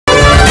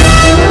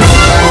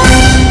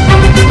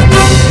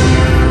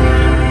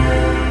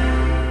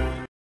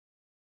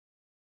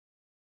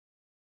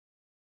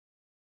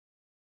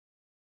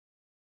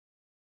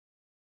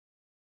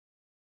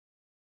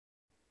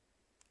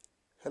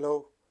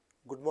Hello,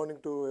 good morning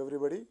to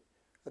everybody.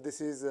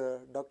 This is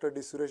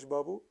Dr.D.Suresh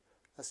Babu,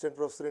 Assistant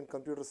Professor in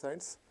Computer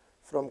Science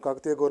from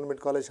Kakatiya Government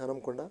College,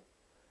 Hanamkonda.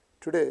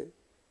 Today,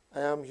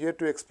 I am here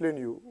to explain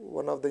you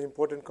one of the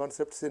important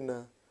concepts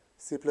in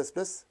C++,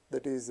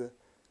 that is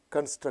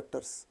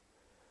constructors.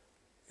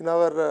 In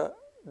our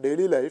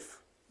daily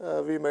life,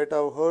 we might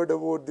have heard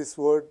about this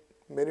word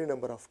many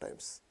number of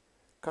times.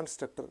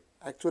 Constructor.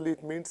 Actually,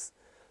 it means,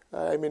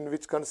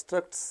 which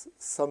constructs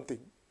something.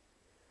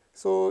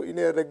 So in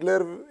our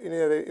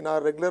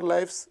regular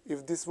lives,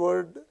 if this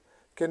word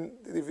can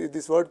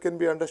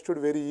be understood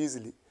very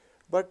easily,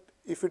 but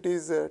if it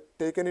is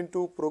taken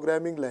into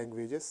programming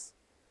languages,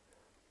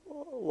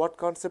 what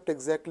concept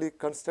exactly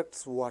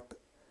constructs what?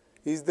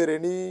 Is there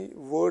any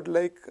word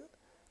like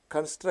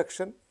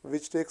construction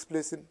which takes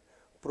place in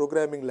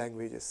programming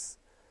languages?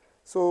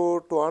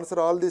 So to answer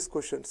all these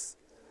questions,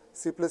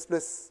 C++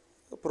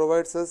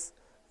 provides us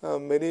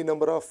many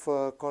number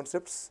of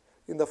concepts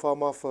in the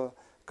form of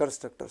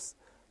constructors.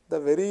 The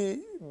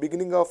very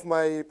beginning of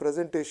my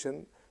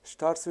presentation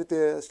starts with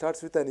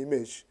an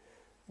image.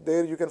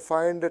 There you can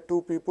find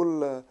two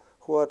people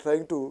who are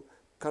trying to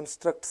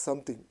construct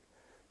something.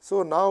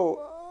 So now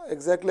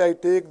exactly I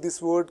take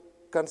this word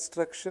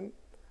construction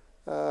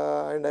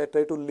and I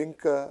try to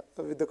link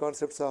with the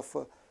concepts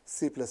of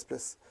C++.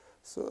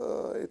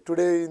 So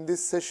today in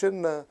this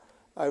session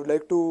I would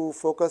like to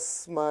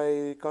focus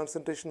my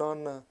concentration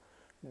on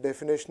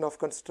definition of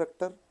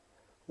constructor,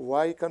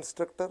 why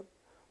constructor,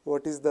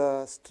 what is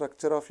the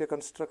structure of a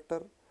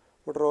constructor,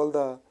 what are all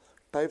the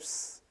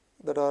types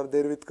that are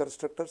there with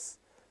constructors.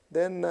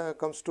 Then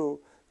comes to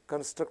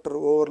constructor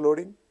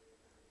overloading.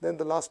 Then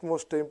the last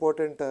most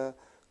important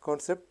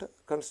concept,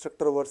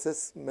 constructor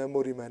versus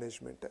memory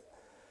management.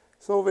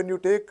 So when you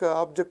take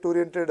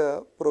object-oriented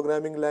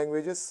programming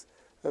languages,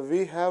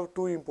 we have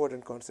two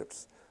important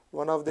concepts.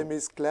 One of them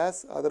is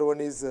class, other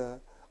one is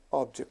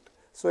object.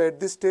 So at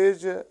this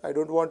stage, I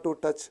don't want to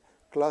touch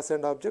class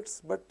and objects,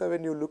 but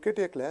when you look at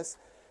a class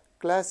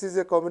is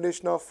a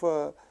combination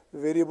of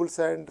variables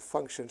and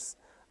functions.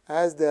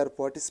 As they are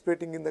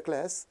participating in the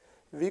class,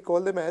 we call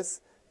them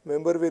as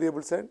member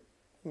variables and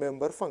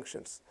member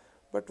functions.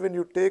 But when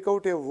you take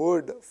out a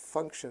word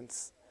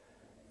functions,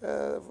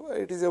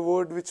 it is a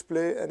word which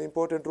play an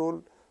important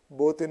role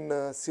both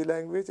in C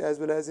language as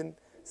well as in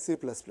C++.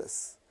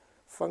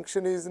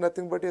 Function is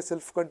nothing but a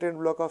self-contained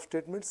block of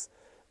statements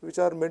which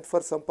are meant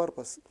for some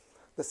purpose.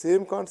 The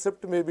same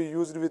concept may be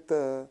used with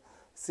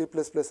C++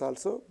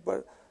 also,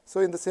 but so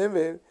in the same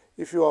way,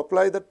 if you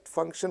apply that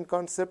function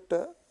concept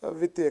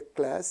with a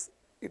class,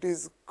 it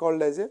is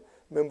called as a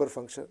member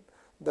function.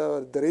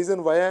 The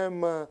reason why I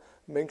am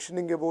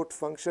mentioning about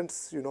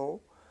functions,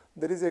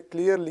 there is a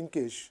clear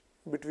linkage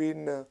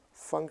between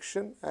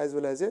function as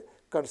well as a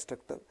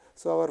constructor.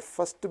 So our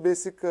first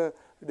basic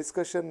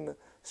discussion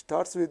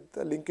starts with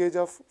the linkage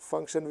of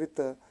function with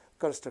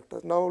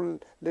constructor. Now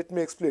let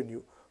me explain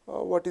you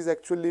what is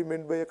actually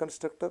meant by a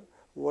constructor,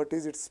 what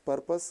is its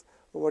purpose,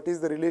 what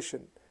is the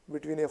relation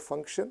between a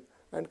function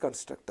and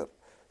constructor.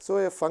 So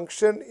a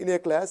function in a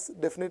class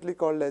definitely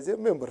called as a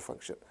member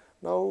function.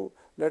 Now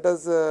let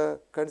us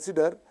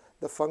consider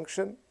the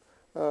function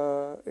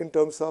in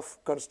terms of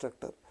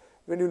constructor.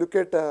 When you look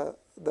at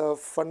the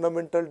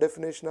fundamental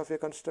definition of a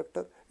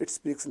constructor, it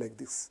speaks like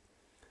this.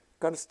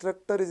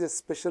 Constructor is a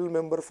special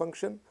member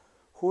function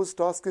whose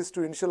task is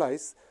to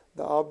initialize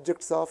the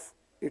objects of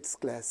its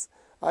class.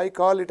 I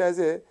call it as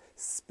a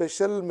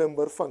special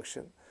member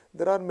function.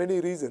 There are many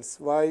reasons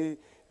why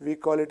we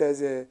call it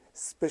as a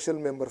special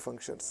member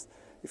functions.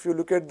 If you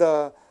look at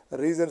the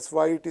reasons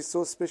why it is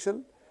so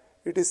special,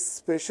 it is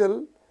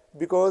special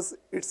because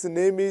its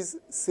name is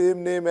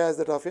same name as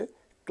that of a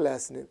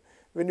class name.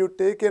 When you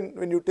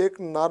take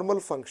normal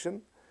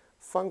function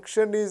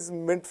is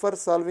meant for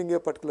solving a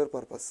particular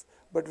purpose.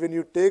 But when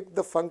you take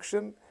the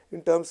function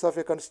in terms of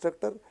a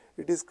constructor,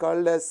 it is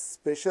called as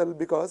special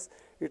because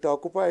it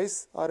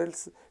occupies or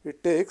else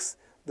it takes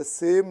the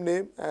same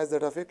name as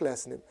that of a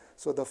class name.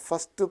 So the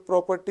first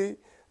property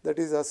that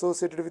is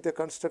associated with a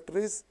constructor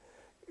is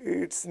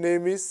its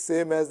name is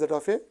same as that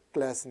of a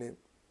class name.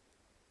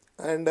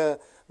 And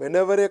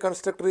whenever a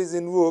constructor is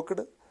invoked,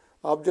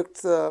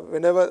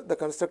 whenever the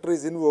constructor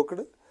is invoked,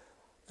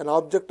 an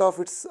object of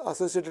its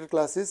associated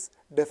class is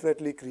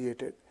definitely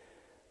created.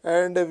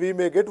 And we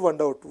may get one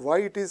doubt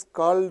why it is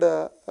called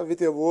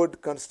with a word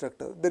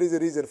constructor. There is a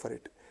reason for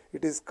it.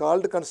 It is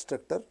called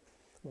constructor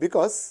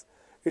because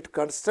it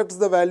constructs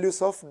the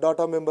values of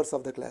data members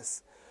of the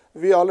class. I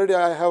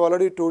have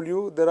already told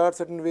you there are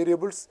certain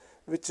variables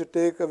which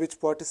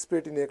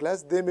participate in a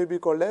class. They may be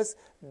called as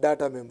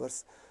data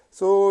members.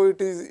 So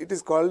it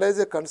is called as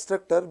a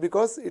constructor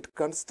because it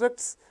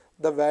constructs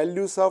the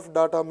values of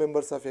data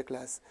members of a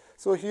class.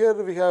 So here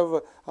we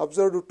have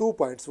observed 2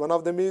 points. One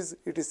of them is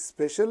it is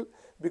special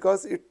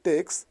because it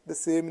takes the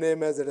same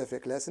name as that of a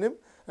class name,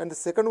 and the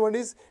second one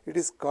is it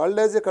is called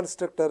as a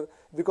constructor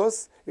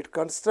because it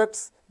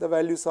constructs the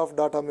values of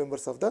data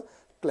members of the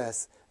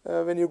class.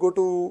 When you go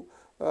to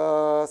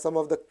some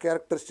of the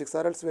characteristics,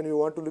 or else when you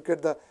want to look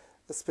at the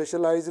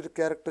specialized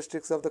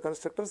characteristics of the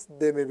constructors,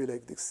 they may be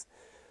like this.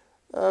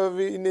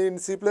 In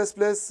C++,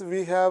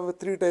 we have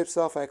three types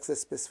of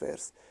access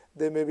specifiers.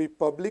 They may be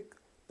public,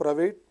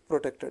 private,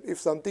 protected. If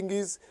something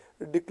is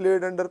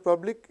declared under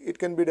public, it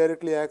can be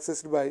directly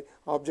accessed by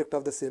object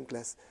of the same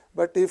class.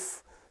 But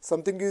if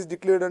something is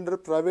declared under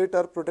private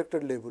or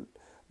protected label,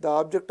 the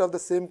object of the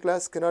same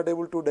class cannot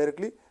able to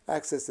directly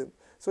access him.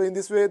 So in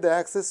this way, the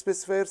access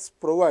specifiers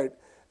provide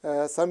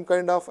some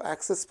kind of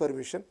access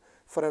permission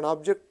for an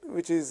object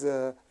which is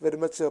very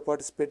much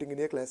participating in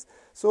a class.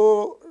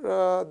 So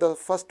the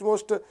first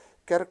most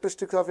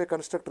characteristic of a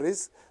constructor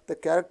is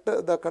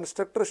the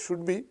constructor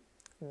should be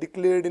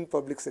declared in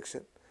public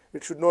section.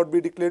 It should not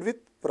be declared with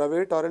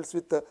private or else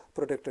with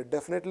protected.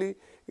 Definitely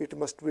it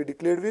must be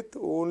declared with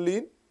only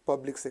in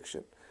public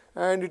section,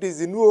 and it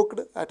is invoked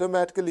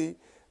automatically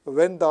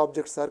when the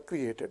objects are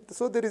created.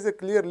 So there is a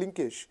clear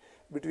linkage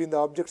between the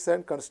objects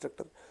and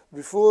constructor.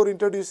 Before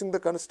introducing the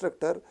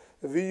constructor,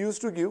 we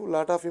used to give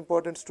lot of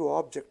importance to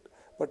object,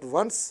 but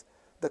once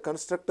the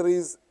constructor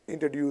is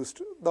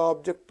introduced, the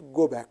object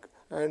go back,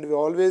 and we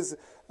always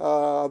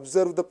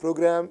observe the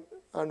program,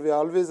 and we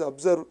always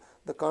observe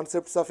the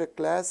concepts of a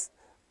class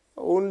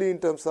only in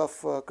terms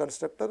of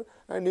constructor,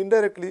 and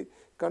indirectly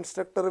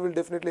constructor will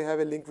definitely have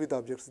a link with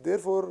objects.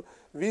 Therefore,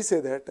 we say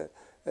that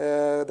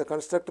the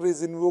constructor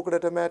is invoked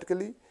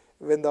automatically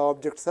when the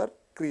objects are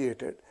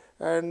created.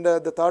 And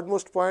the third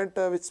most point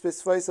which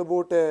specifies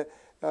about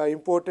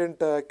important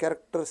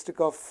characteristic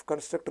of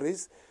constructor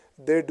is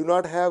they do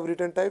not have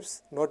return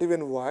types, not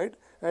even void,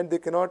 and they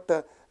cannot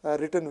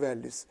return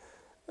values.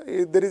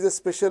 There is a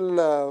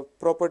special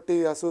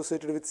property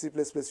associated with C++,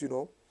 you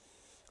know.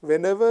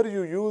 Whenever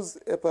you use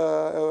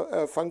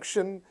a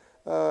function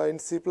in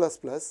C++,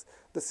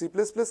 the C++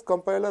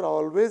 compiler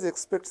always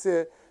expects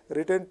a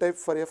return type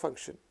for a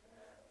function.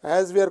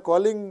 As we are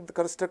calling the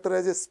constructor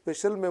as a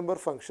special member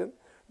function,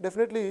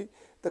 definitely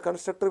the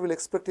constructor will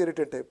expect a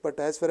return type. But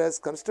as far as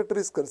constructor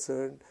is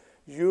concerned,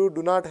 you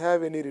do not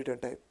have any return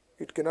type.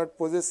 It cannot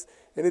possess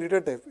any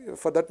return type.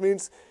 For that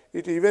means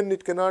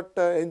it cannot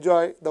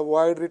enjoy the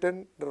void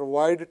return, the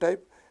void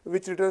type,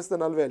 which returns the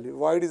null value.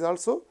 Void is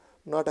also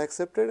not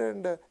accepted,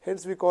 and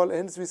hence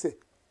we say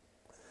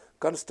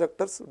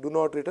constructors do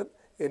not return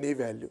any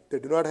value. They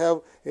do not have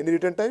any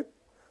return type,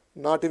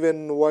 not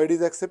even void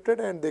is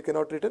accepted, and they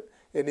cannot return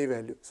any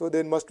value. So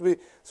they must be,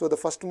 so the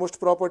first most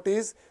property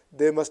is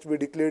they must be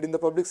declared in the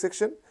public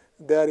section.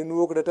 They are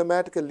invoked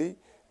automatically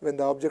when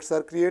the objects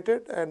are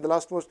created, and the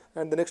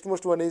next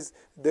most one is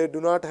they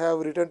do not have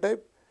return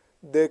type,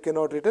 they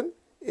cannot return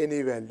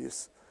any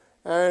values,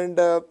 and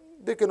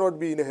they cannot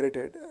be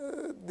inherited.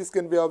 This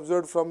can be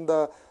observed from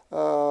the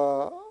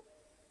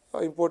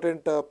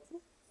important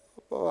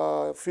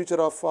feature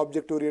of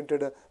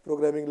object-oriented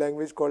programming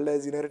language called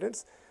as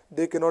inheritance.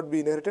 They cannot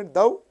be inherited,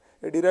 though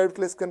a derived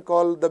class can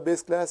call the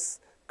base class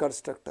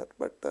constructor,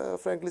 but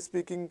frankly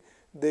speaking,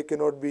 they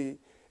cannot be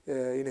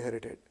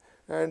inherited.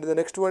 And the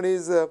next one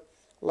is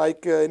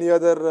like any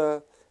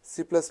other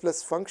C++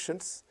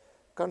 functions,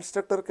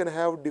 constructor can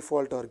have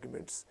default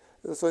arguments.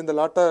 So in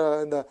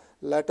the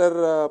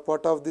latter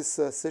part of this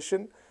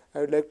session, I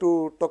would like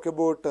to talk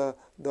about the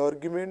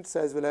arguments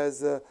as well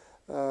as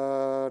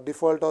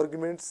default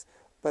arguments,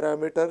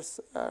 parameters,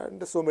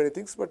 and so many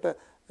things. But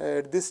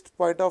at this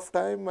point of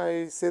time,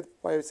 I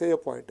say a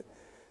point.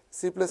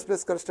 C++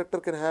 constructor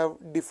can have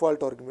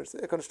default arguments.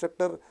 A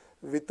constructor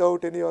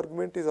without any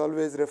argument is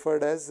always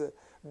referred as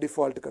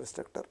default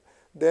constructor.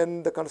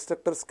 Then the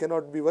constructors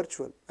cannot be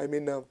virtual. I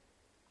mean,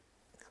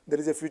 there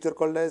is a feature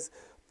called as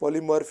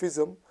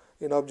polymorphism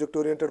in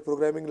object-oriented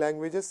programming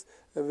languages,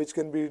 which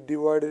can be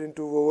divided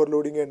into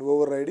overloading and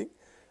overriding,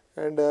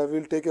 and we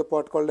will take a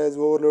part called as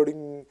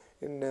overloading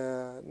in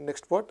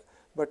next part.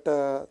 But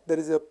there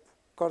is a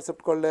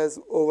concept called as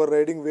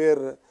overriding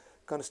where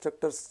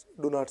constructors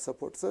do not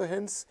support. So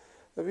hence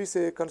we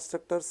say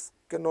constructors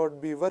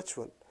cannot be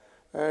virtual.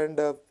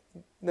 And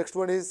next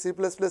one is C++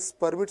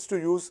 permits to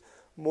use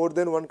more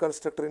than one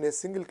constructor in a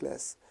single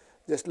class.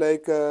 Just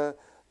like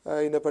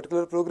in a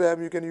particular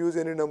program, you can use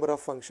any number of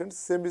functions.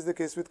 Same is the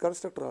case with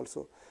constructor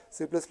also.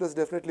 C++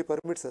 definitely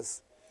permits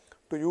us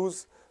to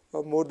use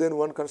more than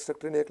one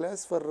constructor in a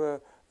class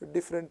for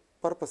different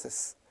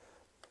purposes.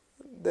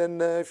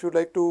 Then if you would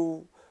like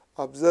to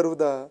observe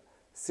the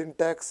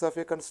syntax of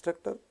a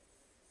constructor,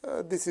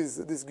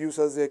 this gives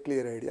us a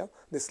clear idea.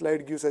 This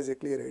slide gives us a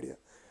clear idea.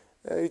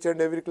 Each and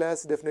every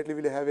class definitely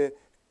will have a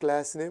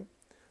class name.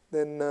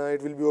 Then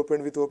it will be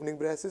opened with opening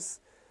braces,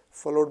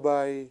 followed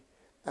by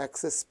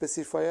access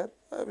specifier,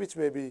 which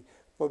may be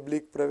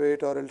public,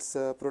 private, or else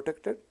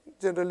protected.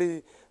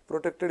 Generally,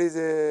 protected is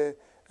a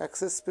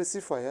access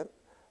specifier,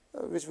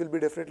 which will be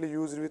definitely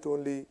used with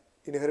only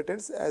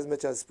inheritance as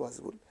much as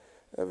possible.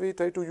 We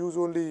try to use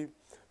only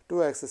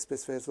two access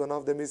specifiers. One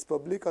of them is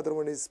public, other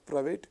one is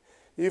private.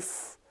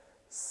 If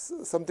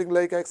something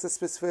like access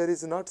specifier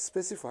is not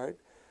specified,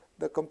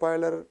 the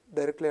compiler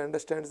directly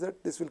understands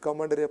that this will come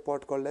under a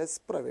part called as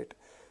private.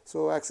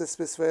 So access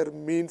specifier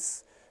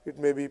means it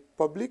may be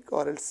public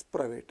or else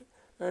private.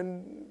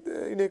 And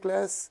in a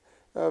class,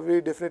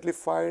 we definitely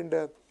find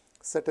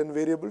certain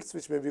variables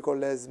which may be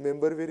called as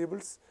member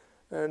variables,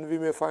 and we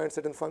may find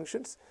certain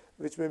functions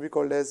which may be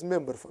called as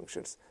member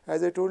functions.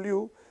 As I told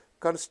you,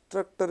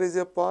 constructor is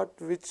a part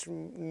which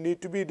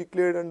need to be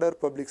declared under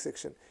public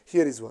section.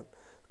 Here is one.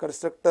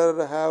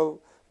 Constructor have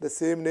the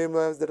same name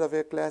as that of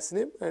a class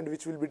name, and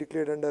which will be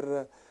declared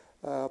under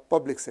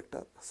public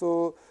sector.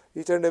 So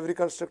each and every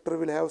constructor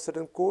will have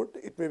certain code.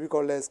 It may be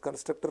called as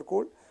constructor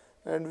code,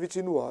 and which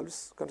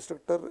involves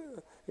constructor.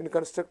 In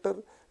constructor,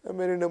 a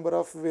many number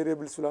of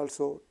variables will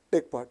also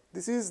take part.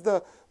 This is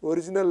the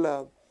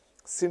original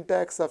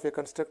syntax of a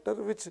constructor,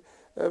 which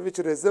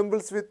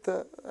resembles with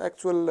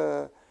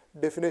actual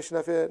definition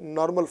of a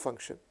normal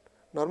function.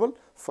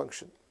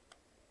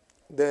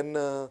 Then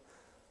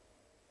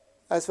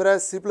as far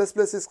as C++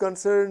 is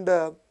concerned,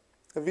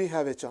 we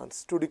have a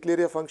chance to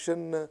declare a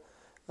function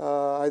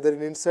either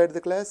inside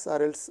the class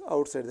or else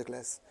outside the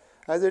class.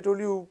 As I told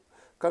you,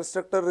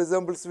 constructor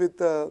resembles with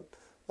the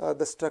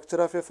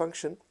structure of a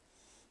function.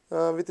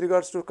 With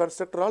regards to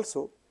constructor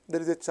also,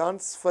 there is a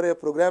chance for a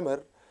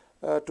programmer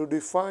to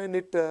define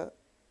it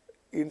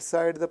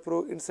inside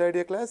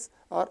a class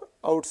or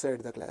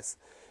outside the class.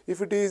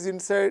 If it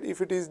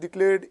is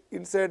declared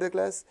inside the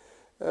class,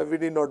 we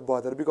need not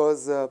bother,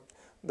 because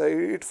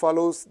it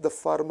follows the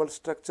formal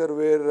structure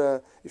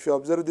where if you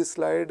observe this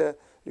slide,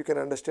 you can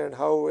understand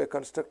how a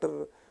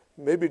constructor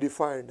may be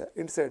defined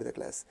inside the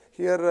class.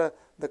 Here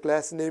the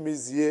class name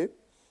is A.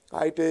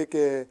 I take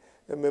a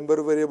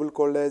member variable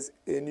called as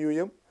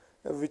num,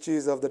 which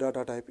is of the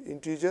data type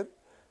integer,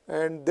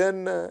 and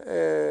then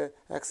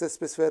access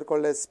specifier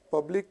called as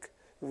public,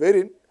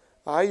 wherein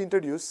I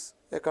introduce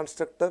a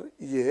constructor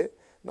A.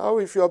 Now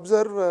if you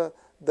observe,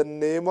 the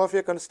name of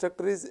a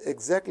constructor is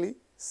exactly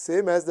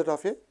same as that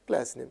of a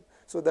class name.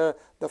 So the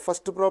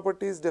first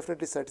property is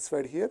definitely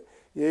satisfied here.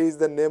 A is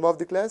the name of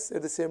the class,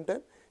 at the same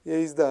time A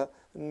is the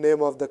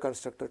name of the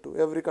constructor too.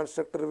 Every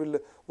constructor will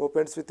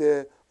opens with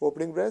a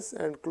opening brace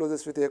and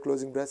closes with a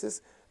closing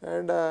braces,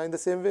 and in the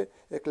same way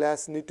a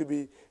class need to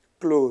be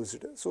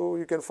closed. So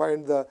you can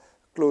find the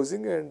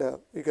closing, and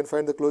you can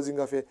find the closing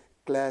of a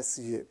class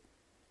A.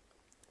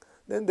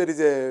 Then there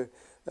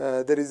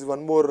is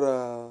one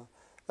more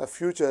a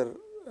feature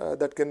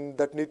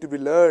that need to be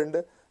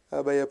learned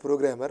by a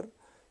programmer.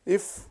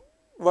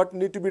 What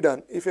need to be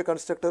done if a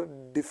constructor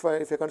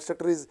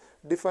is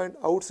defined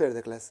outside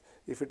the class?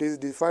 If it is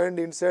defined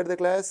inside the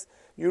class,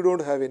 you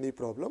don't have any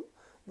problem.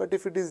 But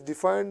if it is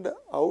defined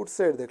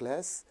outside the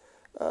class,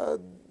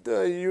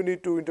 you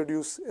need to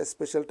introduce a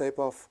special type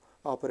of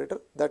operator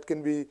that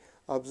can be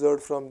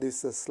observed from this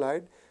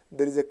slide.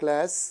 There is a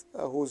class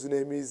whose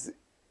name is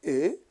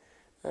A,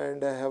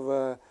 and I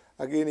have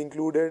again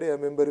included a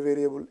member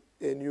variable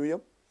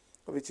num,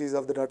 which is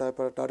of the data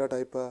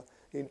type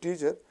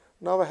integer.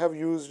 Now I have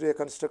used a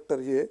constructor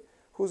A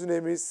whose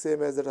name is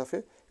same as that of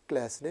a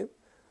class name.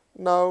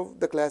 Now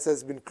the class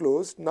has been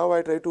closed. Now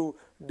I try to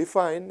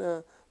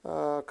define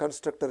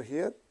constructor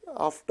here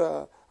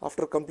after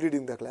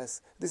completing the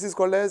class. This is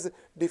called as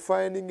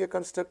defining a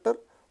constructor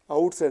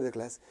outside the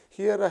class.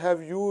 Here I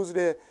have used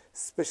a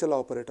special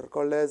operator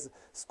called as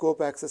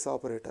scope access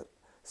operator.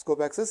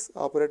 Scope access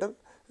operator,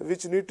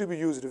 which need to be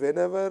used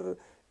whenever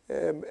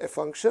a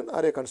function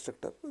or a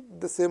constructor.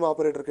 The same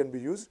operator can be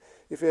used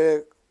if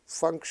a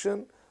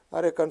function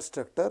or a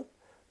constructor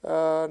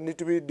need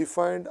to be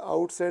defined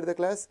outside the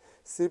class.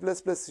 C++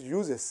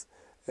 uses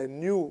a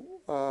new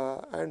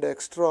and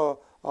extra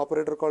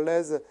operator called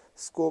as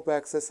scope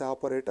access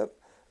operator,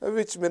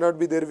 which may not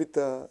be there with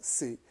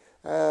C.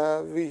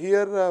 We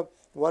hear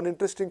one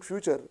interesting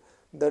feature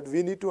that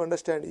we need to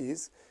understand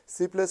is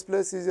C++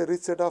 is a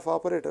rich set of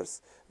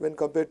operators when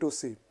compared to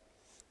C.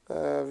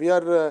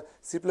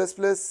 C++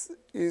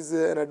 is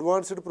an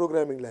advanced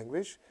programming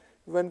language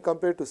when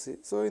compared to C.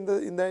 So in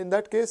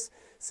that case,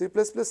 C++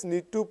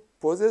 need to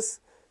possess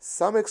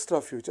some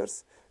extra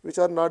features which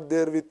are not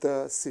there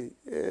with C.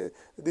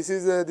 This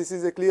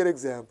is a clear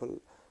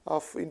example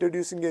of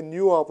introducing a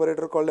new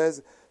operator called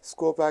as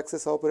scope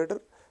access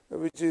operator,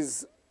 which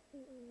is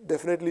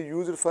definitely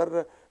used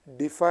for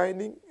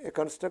defining a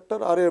constructor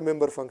or a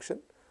member function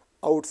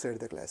outside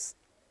the class.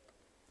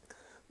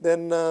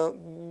 Then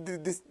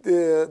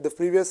the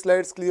previous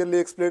slides clearly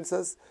explains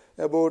us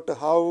about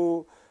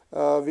how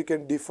we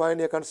can define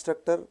a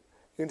constructor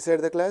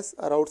inside the class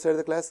or outside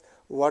the class,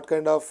 what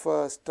kind of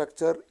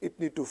structure it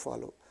need to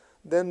follow.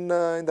 Then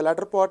in the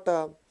latter part,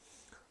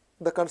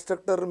 the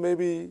constructor may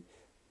be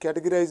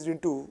categorized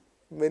into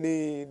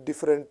many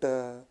different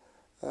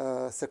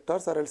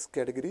sectors or else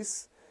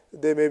categories.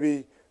 They may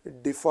be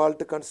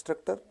default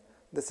constructor.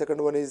 The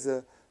second one is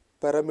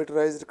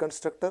parameterized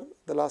constructor.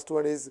 The last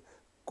one is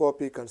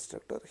copy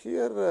constructor.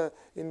 Here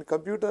in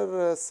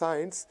computer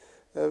science,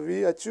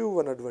 we achieve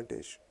one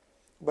advantage.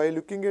 By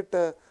looking at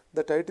the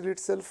title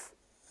itself,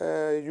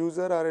 a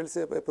user or else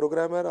a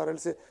programmer or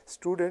else a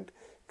student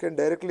can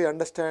directly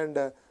understand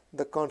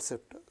the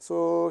concept.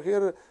 So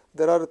here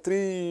there are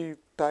three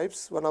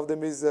types. One of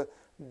them is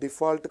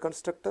default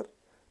constructor,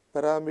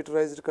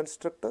 parameterized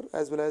constructor,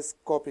 as well as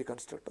copy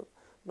constructor.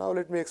 Now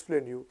let me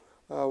explain you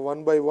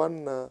one by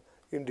one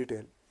in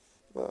detail.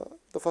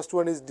 The first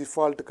one is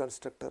default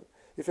constructor.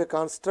 If a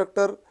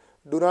constructor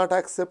do not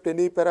accept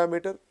any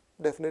parameter,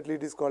 definitely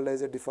it is called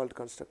as a default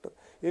constructor.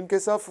 In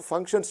case of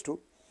functions too,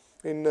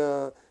 in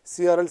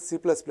C or else C++,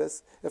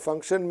 a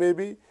function may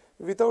be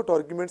without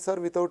arguments or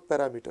without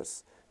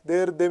parameters.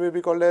 There they may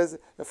be called as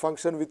a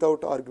function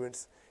without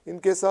arguments. In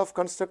case of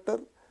constructor,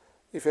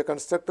 if a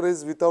constructor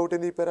is without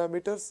any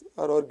parameters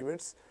or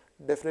arguments,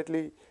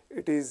 definitely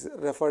it is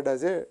referred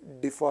as a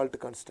default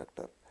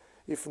constructor.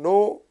 If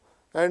no,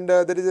 and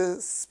there is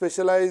a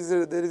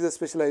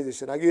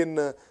specialization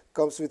again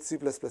comes with C++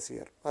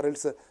 here, or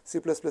else C++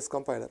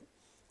 compiler.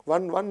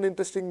 One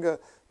interesting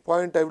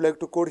point I would like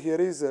to quote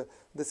here is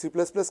the C++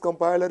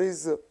 compiler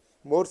is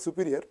more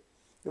superior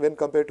when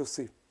compared to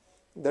C.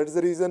 That is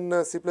the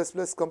reason C++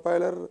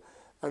 compiler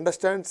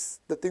understands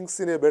the things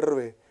in a better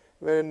way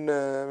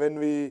when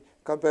we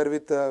compare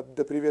with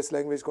the previous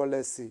language called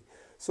as C.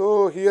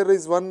 So here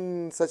is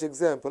one such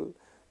example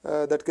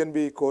that can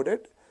be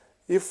coded.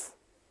 If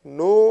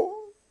no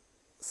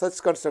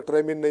such constructor,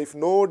 I mean if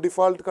no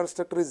default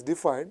constructor is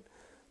defined,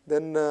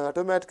 then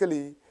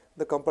automatically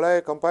the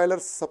compiler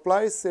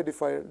supplies a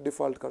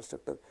default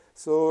constructor.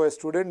 So a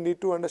student need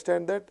to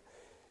understand that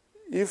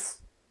if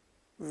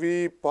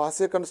we pass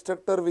a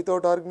constructor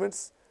without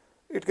arguments,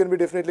 it can be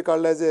definitely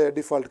called as a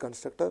default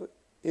constructor.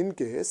 In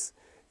case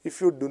if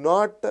you do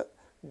not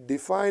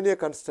define a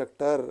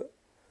constructor,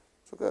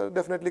 so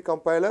definitely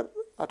compiler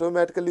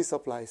automatically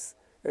supplies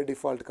a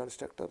default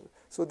constructor.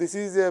 So this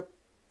is a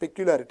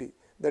peculiarity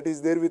that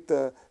is there with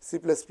C++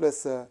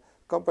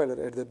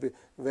 compiler.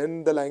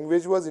 When the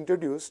language was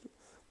introduced,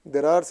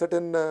 there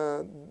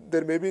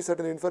may be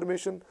certain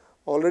information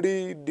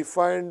already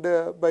defined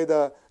by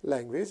the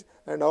language,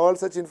 and all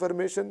such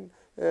information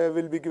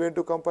will be given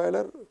to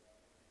compiler.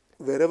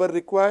 Wherever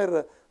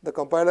required, the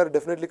compiler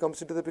definitely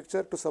comes into the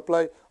picture to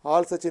supply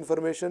all such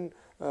information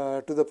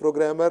to the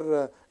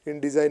programmer in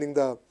designing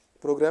the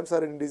programs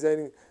or in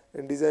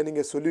designing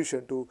a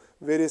solution to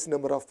various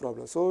number of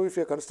problems. So if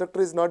a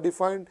constructor is not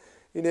defined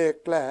in a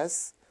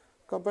class,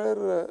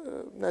 compiler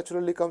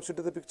naturally comes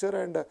into the picture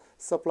and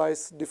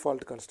supplies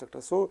default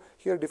constructor. So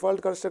here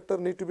default constructor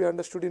need to be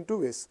understood in two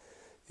ways.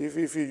 If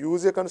you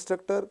use a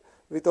constructor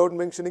without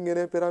mentioning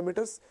any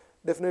parameters,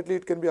 definitely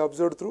it can be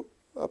observed through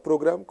a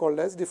program called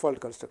as default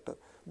constructor.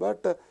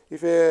 But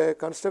if a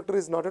constructor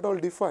is not at all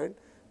defined,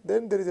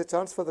 then there is a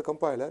chance for the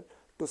compiler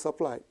to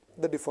supply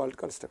the default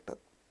constructor.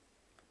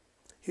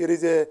 Here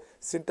is a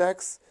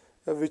syntax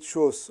which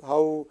shows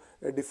how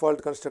a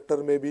default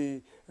constructor may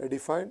be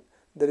defined.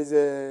 There is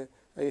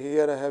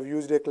here I have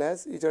used a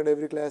class. Each and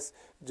every class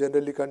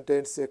generally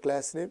contains a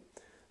class name,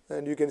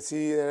 and you can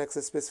see an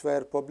access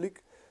specifier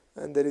public,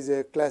 and there is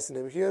a class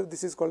name. Here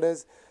this is called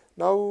as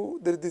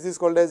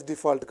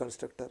default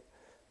constructor.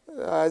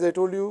 As I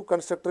told you,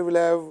 constructor will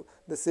have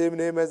the same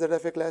name as that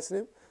of a class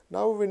name.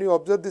 Now when you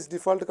observe this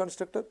default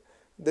constructor,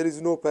 there is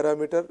no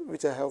parameter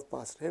which I have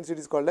passed, hence it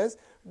is called as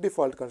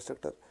default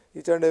constructor.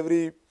 Each and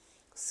every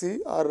C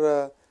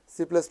or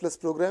C++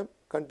 program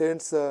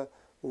contains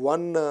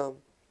one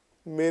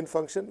main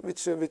function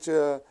which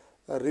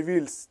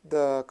reveals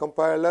the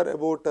compiler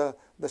about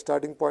the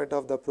starting point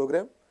of the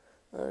program.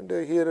 And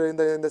here in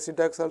the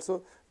syntax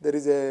also there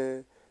is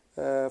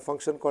a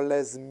function called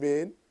as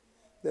main,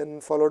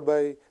 then followed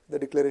by the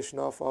declaration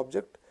of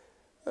object.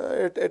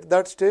 At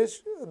that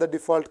stage the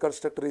default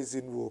constructor is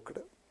invoked.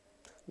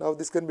 Now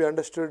this can be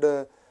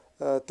understood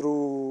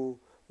through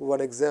one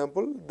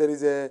example. There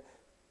is a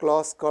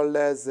class called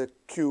as a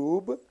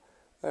cube,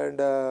 and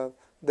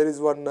there is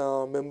one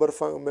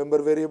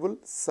member variable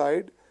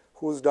side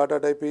whose data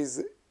type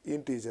is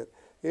integer.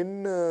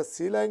 In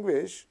C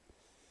language,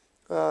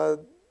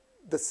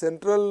 the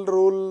central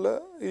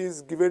role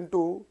is given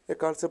to a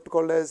concept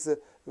called as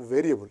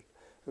variable.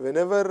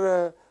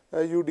 Whenever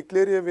you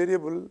declare a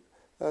variable,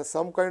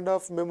 some kind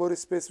of memory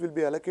space will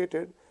be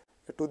allocated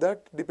to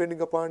that depending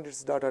upon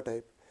its data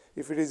type.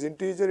 If it is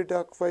integer, it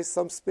occupies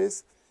some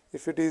space.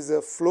 If it is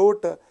a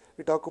float,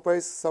 it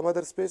occupies some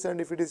other space,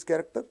 and if it is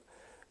character,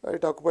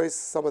 it occupies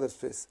some other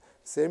space.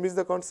 Same is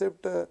the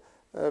concept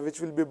which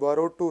will be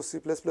borrowed to C++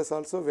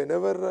 also.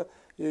 Whenever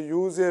you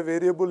use a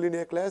variable in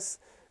a class,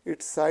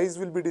 its size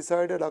will be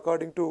decided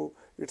according to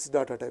its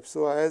data type.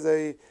 So as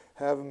I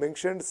have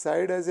mentioned,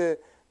 side as a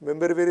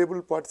member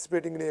variable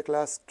participating in a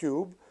class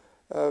cube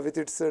with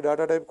its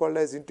data type called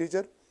as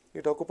integer,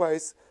 it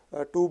occupies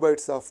 2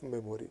 bytes of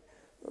memory,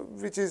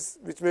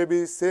 which may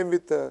be same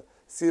with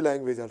C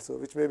language also,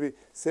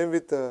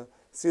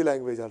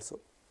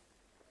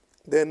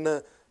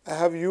 Then I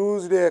have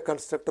used a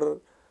constructor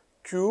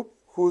cube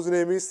whose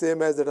name is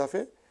same as that of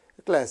a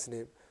class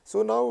name.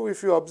 So now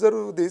if you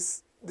observe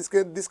this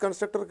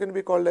constructor can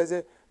be called as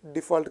a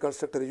default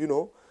constructor,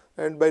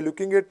 and by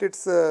looking at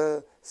its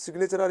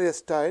signature or a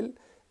style,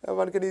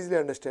 one can easily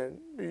understand.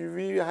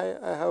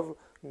 I have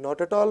not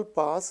at all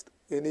passed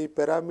any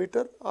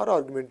parameter or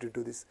argument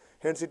into this,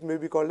 hence it may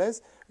be called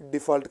as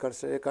default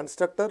constructor. A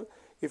constructor,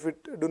 if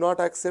it do not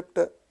accept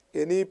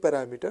any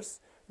parameters,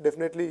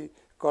 definitely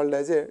called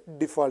as a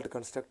default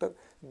constructor.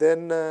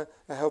 Then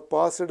I have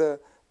passed the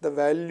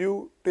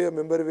value to a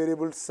member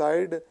variable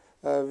side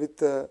with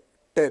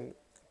 10.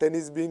 10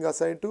 is being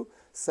assigned to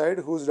side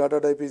whose data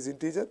type is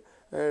integer,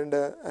 and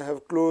I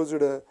have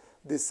closed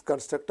this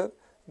constructor.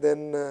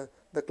 Then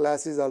the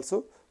class is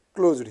also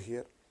closed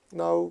here.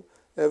 Now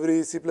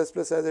every C++,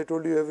 as I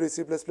told you, every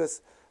C++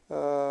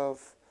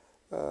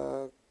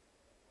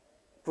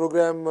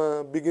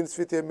 program begins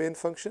with a main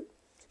function.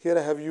 Here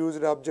I have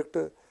used object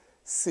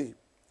C.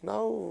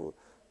 Now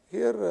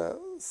here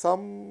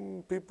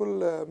some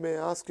people may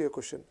ask you a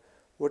question: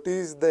 what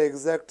is the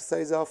exact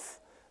size of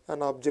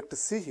an object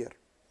C here?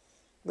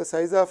 The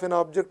size of an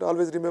object,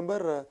 always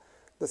remember,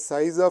 the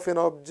size of an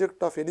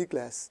object of any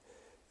class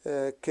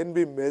can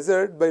be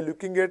measured by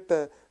looking at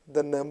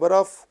the number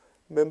of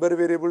member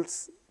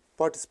variables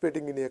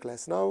participating in a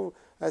class. Now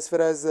as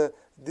far as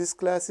this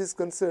class is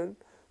concerned,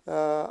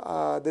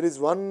 there is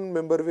one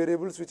member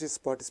variables which is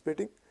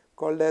participating,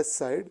 called as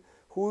side,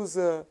 whose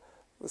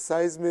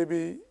size may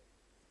be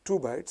 2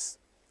 bytes.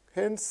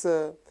 Hence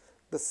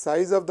the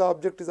size of the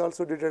object is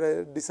also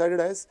decided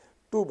as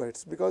 2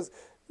 bytes, because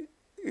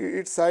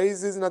its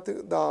size is nothing,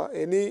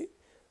 any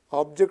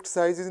object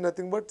size is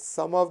nothing but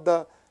sum of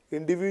the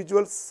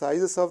individual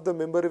sizes of the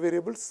member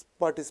variables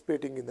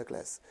participating in the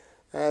class.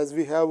 As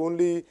we have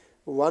only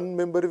one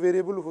member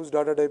variable whose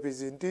data type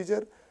is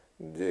integer,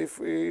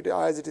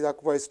 as it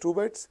occupies 2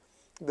 bytes,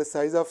 the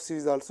size of C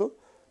is also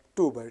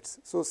 2 bytes.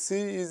 So C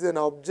is an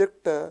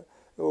object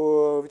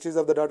which is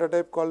of the data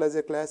type called as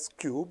a class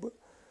cube.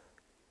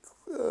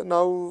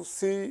 Now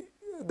C,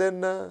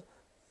 then I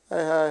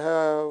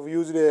have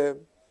used a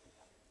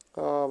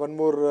one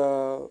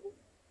more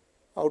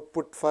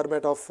output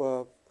format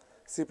of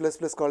C++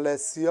 called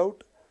as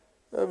cout,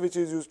 which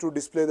is used to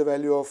display the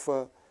value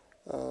of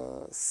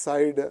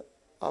side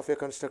of a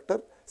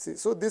constructor C.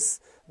 So this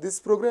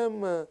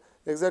program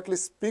exactly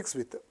speaks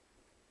with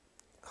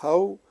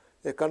how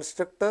a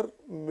constructor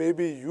may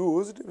be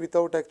used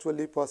without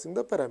actually passing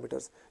the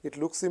parameters. It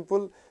looks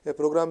simple. A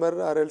programmer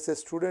or else a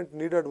student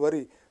need not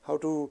worry how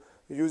to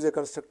use a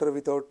constructor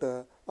without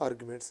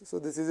arguments. So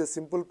this is a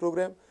simple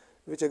program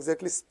which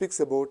exactly speaks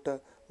about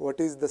what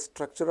is the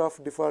structure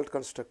of default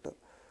constructor.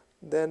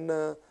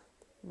 Then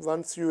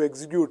once you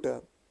execute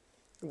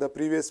the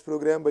previous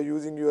program by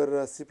using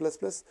your C++,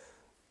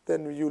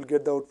 then you will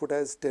get the output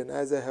as 10.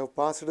 As I have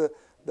passed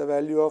the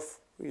value of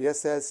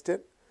S as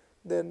 10,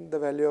 then the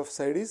value of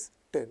side is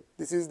 10.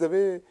 This is the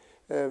way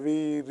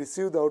we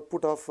receive the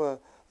output of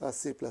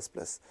C++.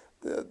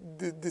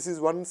 This is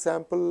one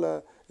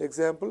sample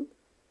example,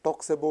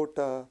 talks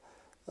about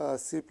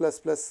C++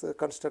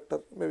 constructor,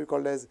 maybe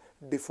called as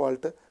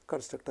default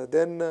constructor.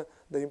 Then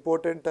the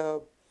important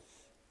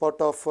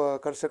part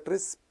of constructor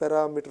is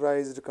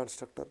parameterized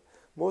constructor.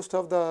 Most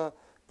of the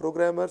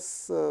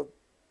programmers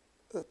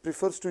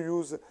prefers to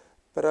use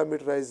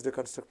parameterized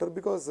constructor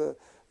because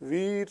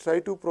we try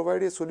to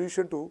provide a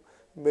solution to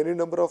many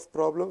number of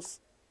problems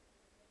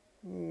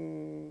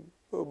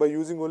by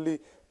using only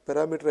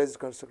parameterized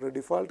constructor.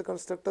 Default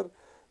constructor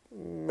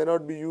may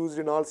not be used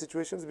in all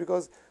situations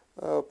because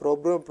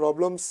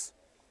problems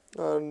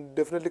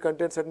definitely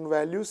contain certain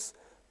values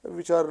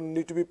which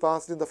need to be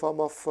passed in the form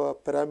of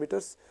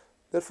parameters.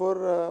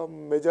 Therefore,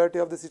 majority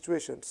of the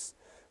situations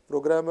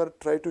programmer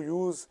try to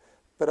use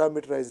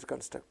parameterized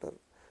constructor,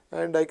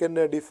 and I can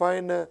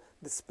define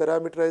this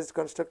parameterized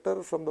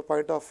constructor from the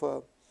point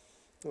of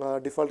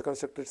default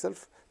constructor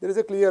itself. There is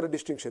a clear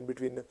distinction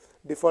between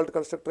default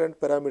constructor and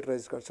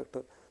parameterized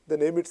constructor. The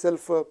name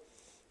itself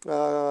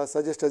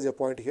suggests as a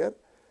point here,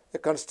 a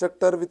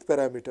constructor with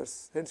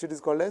parameters, hence it is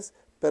called as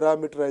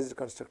parameterized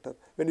constructor.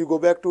 When you go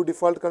back to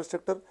default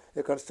constructor,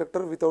 a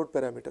constructor without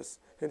parameters,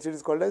 hence it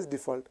is called as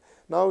default.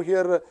 Now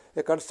here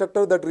a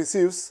constructor that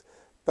receives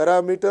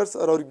parameters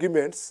or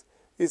arguments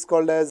is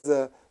called as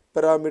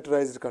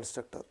parameterized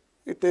constructor.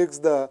 It takes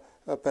the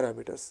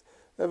parameters.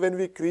 When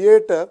we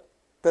create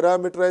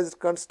parameterized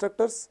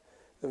constructors,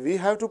 we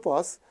have to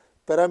pass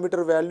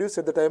parameter values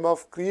at the time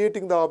of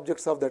creating the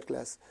objects of that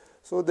class.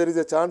 So there is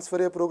a chance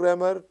for a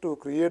programmer to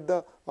create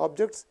the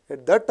objects.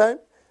 At that time,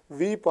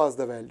 we pass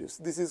the values.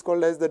 This is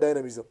called as the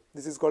dynamism.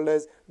 This is called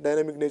as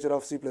dynamic nature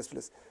of C++.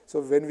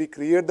 So when we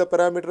create the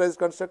parameterized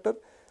constructor,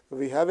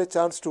 we have a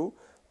chance to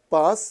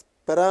pass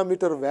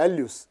parameter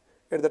values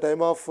at the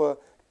time of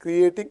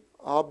creating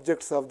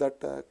objects of that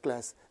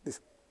class.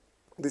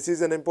 This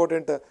is an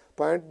important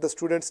point the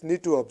students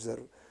need to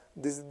observe.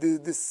 This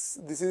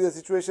is a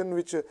situation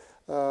which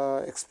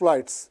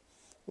exploits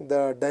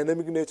the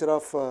dynamic nature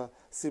of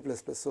C++.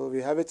 So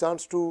we have a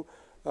chance to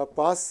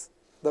pass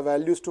the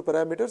values to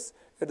parameters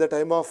at the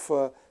time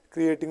of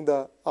creating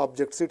the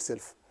objects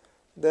itself.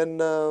 Then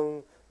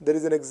there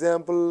is an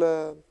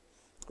example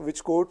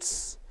which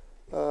quotes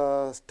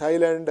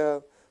style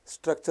and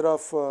structure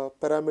of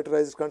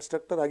parameterized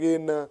constructor.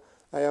 Again,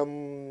 I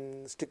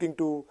am sticking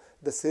to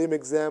the same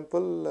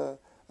example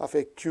of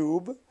a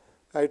cube.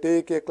 I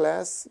take a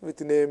class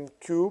with name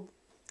cube.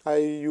 I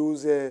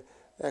use a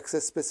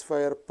access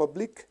specifier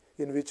public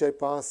in which I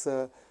pass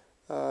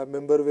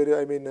member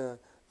variable,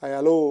 I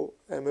allow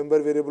a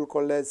member variable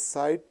called as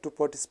side to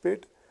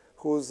participate,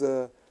 whose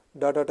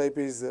data type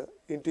is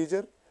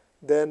integer.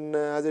 Then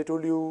as I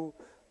told you,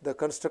 the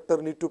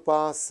constructor need to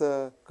pass,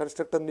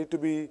 constructor need to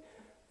be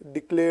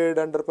declared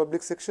under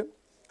public section.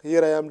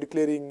 Here I am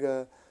declaring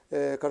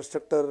a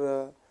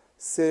constructor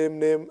same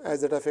name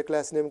as that of a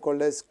class name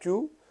called as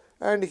Q,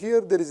 and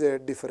here there is a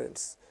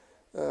difference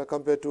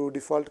compared to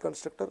default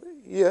constructor.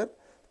 Here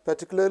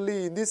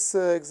particularly in this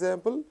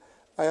example,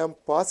 I am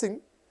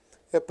passing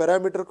a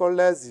parameter called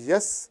as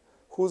S,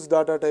 whose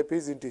data type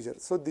is integer.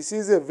 So this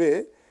is a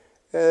way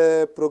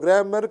a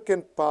programmer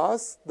can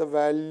pass the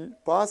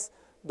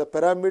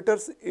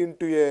parameters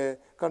into a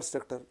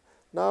constructor.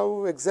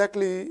 Now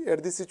exactly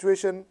at this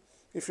situation,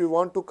 if you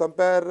want to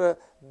compare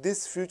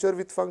this feature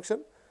with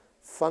function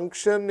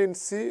in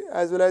C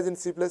as well as in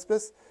C++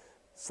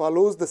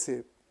 follows the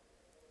same.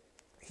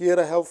 Here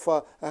I have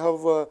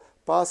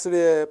passed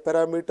a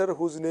parameter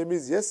whose name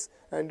is S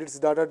and its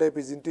data type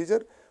is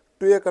integer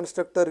to a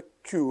constructor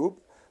cube.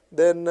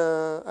 Then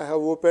I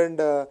have opened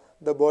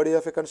the body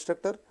of a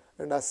constructor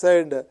and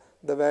assigned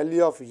the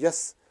value of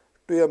S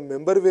to a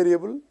member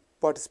variable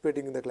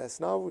participating in the class.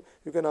 Now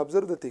you can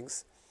observe the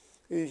things.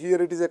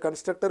 Here it is a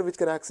constructor which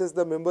can access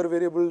the member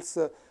variable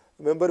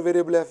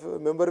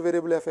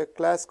of a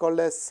class called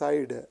as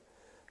side.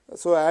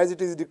 So as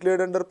it is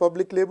declared under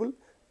public label,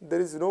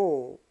 there is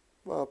no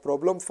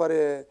problem for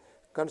a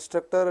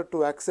constructor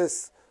to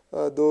access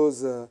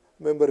those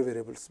member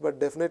variables. But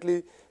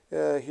definitely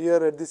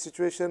here at this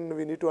situation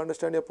we need to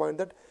understand a point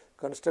that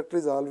constructor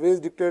is always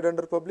declared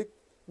under public.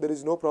 There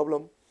is no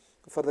problem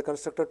for the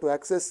constructor to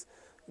access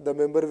the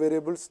member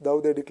variables, though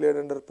they declared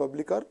under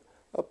public or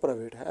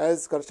private,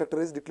 as constructor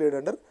is declared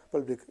under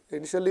public.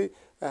 Initially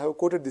I have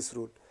quoted this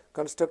rule.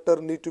 Constructor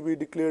need to be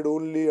declared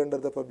only under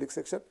the public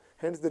section.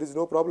 Hence there is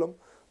no problem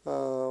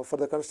for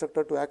the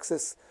constructor to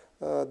access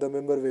the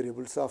member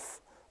variables of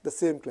the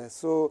same class.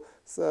 So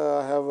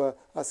I have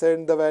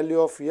assigned the value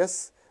of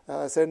S,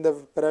 assigned the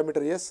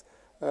parameter S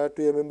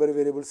to a member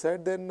variable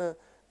side. Then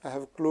I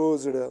have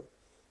closed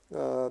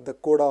the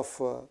code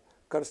of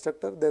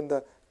constructor. Then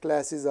the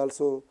class is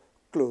also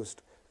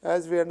closed.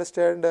 As we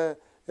understand,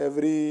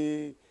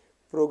 every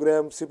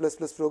program, C++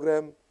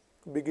 program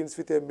begins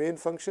with a main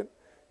function.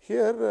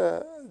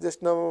 Here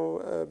just now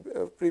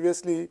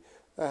previously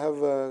I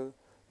have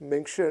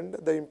mentioned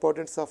the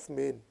importance of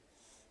main.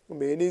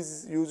 Main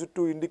is used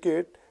to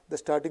indicate the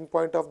starting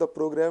point of the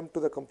program to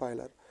the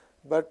compiler.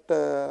 But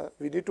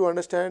we need to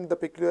understand the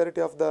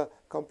peculiarity of the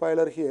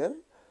compiler here.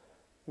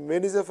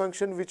 Main is a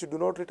function which do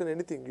not return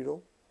anything,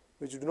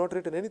 which do not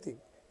return anything.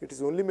 It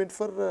is only meant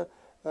for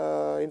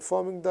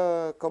informing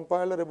the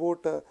compiler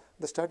about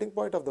the starting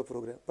point of the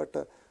program.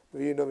 But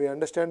we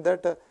understand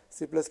that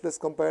C++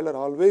 compiler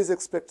always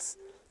expects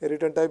a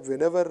return type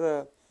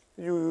whenever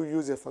you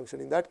use a function.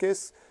 In that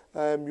case,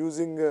 I am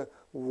using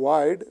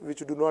void, which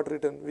do not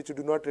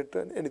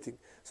return anything.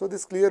 So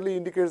this clearly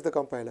indicates the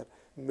compiler.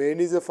 Main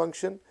is a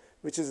function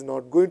which is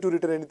not going to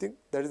return anything.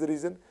 That is the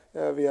reason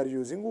we are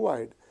using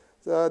void.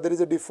 There is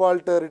a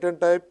default return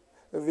type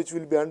which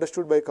will be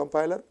understood by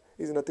compiler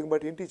is nothing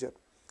but integer.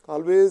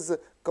 Always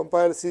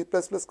C++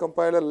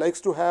 compiler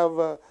likes to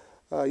have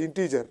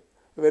integer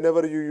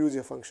whenever you use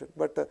a function.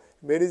 But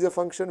main is a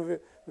function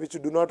which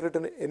do not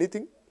return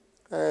anything.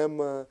 I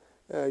am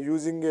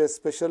using a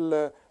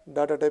special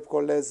data type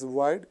called as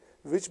void,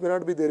 which may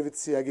not be there with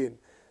C again.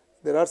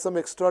 There are some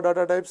extra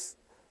data types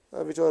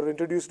which are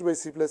introduced by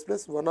C++.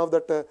 One of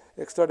that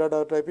extra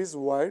data type is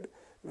void,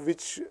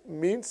 which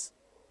means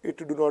it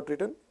do not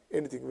return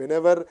anything.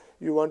 Whenever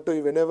you want to,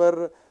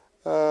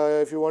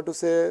 if you want to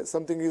say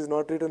something is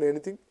not written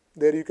anything,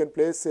 there you can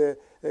place a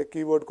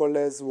keyword called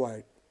as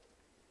void.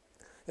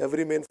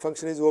 Every main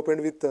function is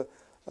opened with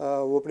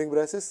opening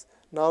braces.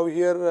 Now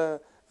here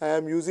I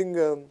am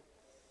using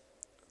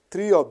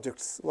 3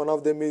 objects. One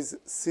of them is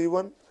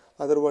C1,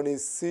 other one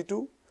is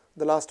C2,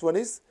 the last one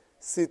is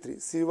C3.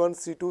 C1,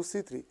 C2,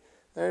 C3.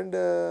 And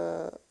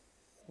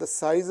the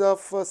size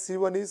of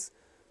C1 is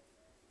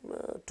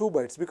 2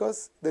 bytes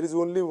because there is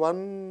only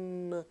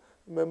one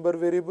member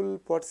variable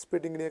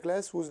participating in a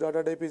class whose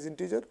data type is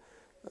integer.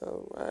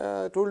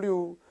 As I told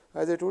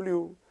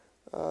you,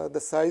 the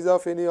size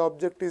of any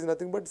object is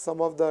nothing but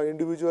sum of the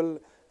individual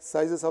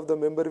sizes of the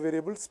member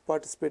variables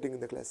participating in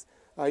the class.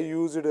 I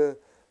used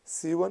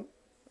C1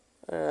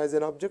 as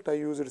an object, I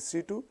used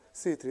C2,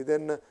 C3.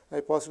 Then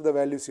I passed the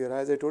values here.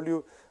 As I told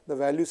you, the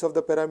values of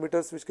the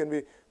parameters which can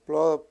be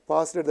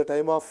passed at the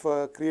time of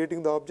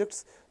creating the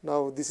objects.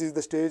 Now this is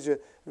the stage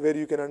where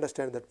you can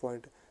understand that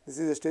point. This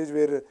is the stage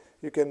where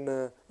you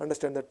can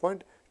understand that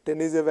point.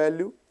 10 is a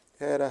value,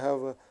 here I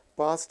have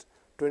passed.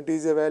 20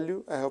 is a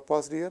value, I have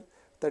passed here.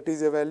 30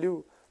 is a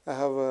value, I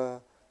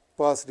have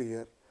passed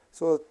here.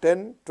 So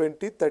 10,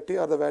 20, 30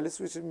 are the values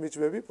which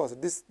may be passed.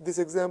 This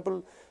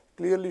example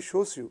clearly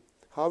shows you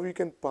how you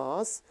can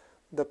pass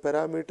the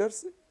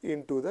parameters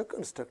into the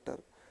constructor.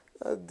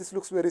 This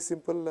looks very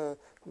simple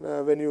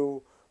when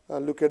you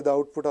look at the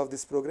output of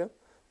this program.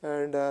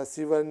 And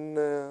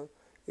C1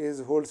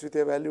 holds with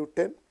a value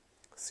 10,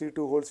 C2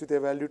 holds with a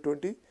value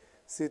 20,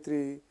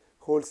 C3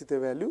 holds with a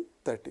value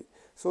 30.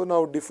 So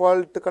now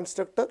default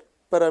constructor,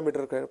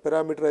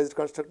 parameterized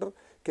constructor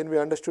can be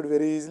understood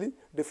very easily.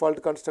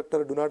 Default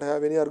constructor do not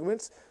have any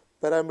arguments.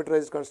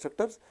 Parameterized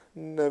constructors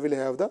will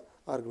have the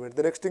argument.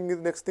 The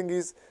next thing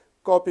is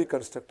copy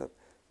constructor.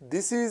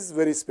 This is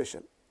very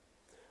special.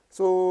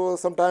 So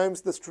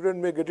sometimes the student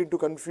may get into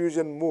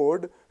confusion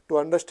mode to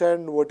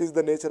understand what is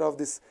the nature of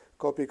this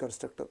copy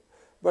constructor.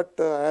 But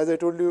as I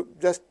told you,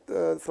 just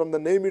from the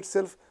name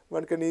itself,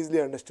 one can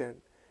easily understand.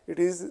 It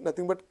is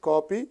nothing but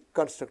copy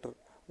constructor.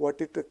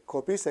 What it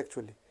copies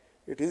actually.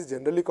 It is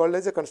generally called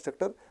as a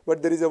constructor,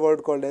 but there is a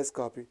word called as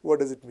copy. What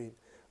does it mean?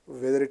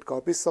 Whether it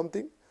copies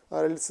something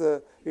or else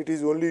it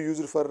is only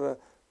used for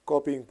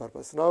copying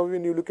purpose. Now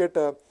when you look at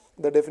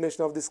the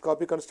definition of this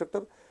copy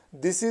constructor,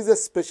 this is a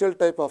special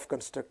type of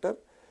constructor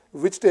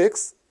which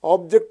takes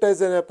object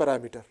as a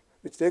parameter,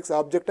 which takes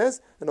object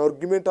as an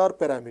argument or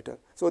parameter.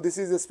 So this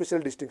is a special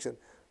distinction.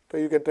 So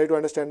you can try to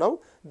understand now.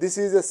 This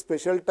is a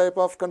special type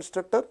of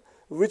constructor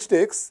which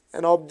takes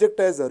an object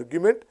as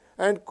argument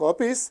and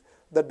copies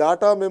the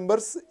data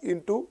members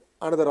into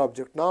another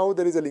object. Now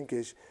there is a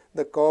linkage.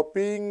 The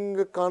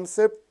copying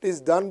concept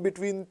is done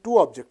between two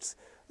objects.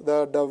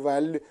 The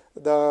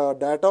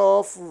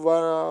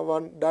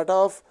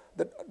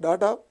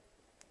data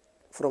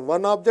from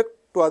one object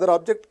to other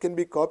object can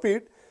be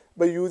copied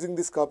by using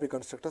this copy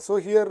constructor. So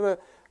here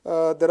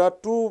there are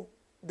two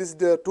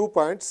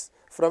points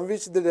from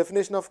which the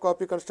definition of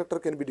copy constructor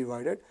can be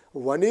divided.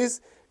 One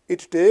is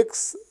it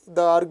takes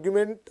the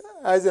argument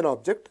as an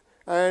object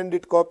and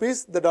it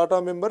copies the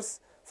data members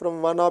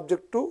from one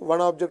object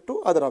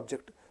to other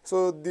object.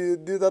 So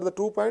these are the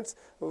 2 points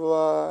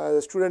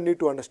the student need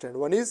to understand.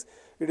 One is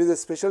it is a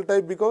special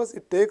type because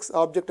it takes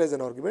object as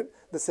an argument.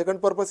 The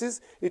second purpose is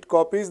it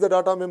copies the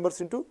data members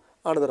into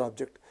another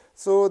object.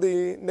 So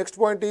the next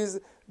point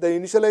is the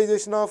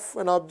initialization of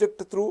an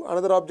object through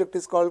another object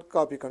is called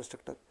copy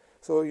constructor.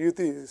 So you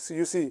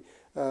see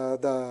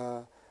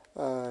the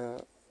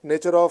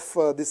nature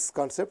of this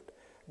concept.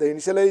 The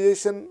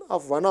initialization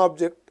of one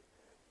object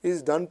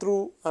is done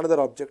through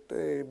another object.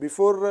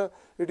 Before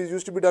it is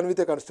used to be done with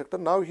a constructor.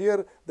 Now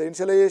here the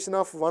initialization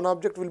of one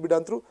object will be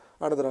done through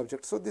another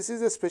object. So this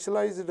is a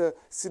specialized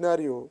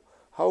scenario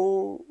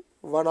how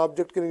one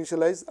object can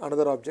initialize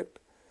another object.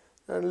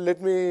 And let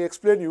me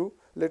explain you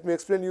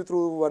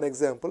through one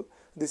example.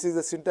 This is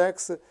the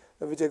syntax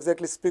which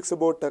exactly speaks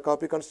about a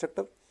copy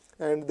constructor,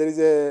 and there is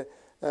a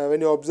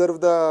when you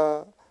observe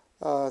the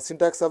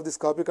syntax of this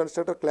copy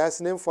constructor, class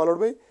name followed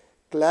by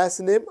class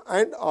name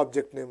and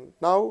object name.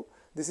 Now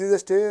this is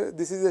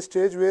a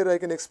stage where I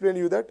can explain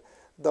you that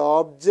the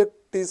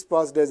object is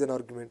passed as an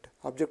argument.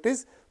 Object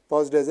is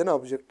passed as an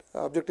object.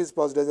 Object is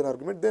passed as an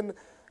argument. Then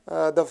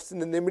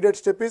the immediate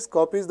step is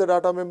copies the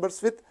data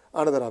members with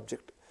another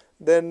object.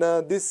 Then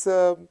this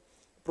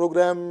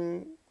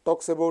program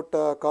talks about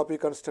copy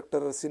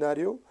constructor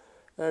scenario,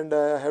 and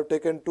I have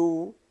taken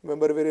 2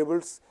 member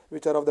variables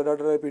which are of the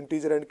data type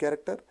integer and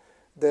character.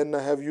 Then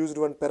I have used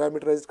one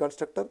parameterized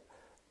constructor.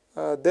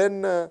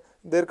 Then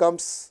there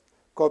comes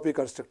copy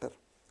constructor.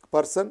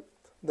 Person,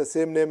 the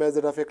same name as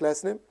that of a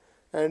class name,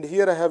 and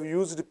here I have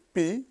used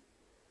P,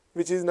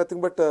 which is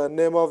nothing but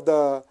name of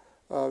the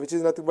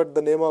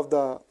name of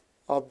the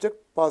object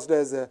passed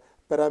as a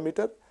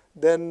parameter.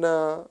 Then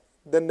the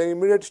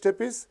immediate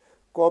step is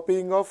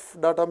copying of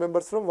data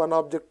members from one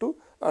object to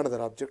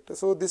another object.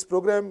 So this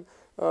program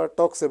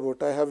talks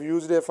about, I have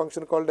used a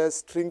function called as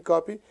string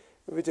copy,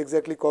 which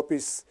exactly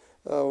copies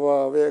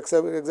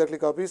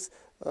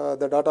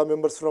the data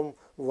members from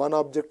one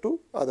object to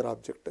other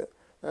object.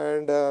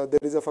 And there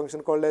is a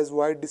function called as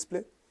void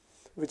display,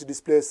 which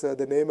displays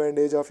the name and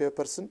age of a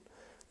person.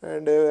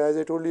 And as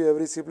I told you,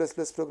 every C++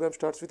 program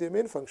starts with a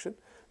main function.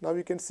 Now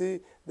you can see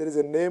there is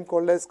a name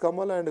called as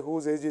Kamal and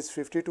whose age is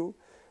 52,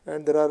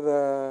 and there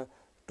are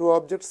 2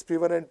 objects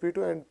P1 and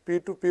P2, and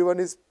P1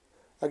 is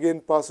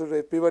again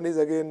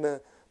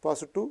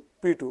passed to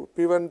P2.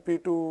 P1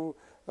 P2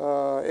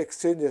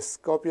 exchanges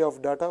copy of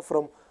data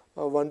from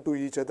one to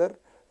each other.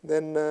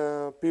 Then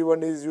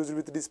P1 is used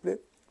with display.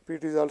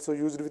 P2 is also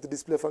used with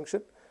display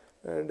function,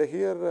 and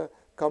here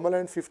Kamal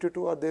and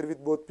 52 are there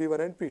with both P1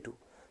 and P2.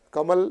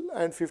 Kamal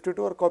and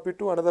 52 are copied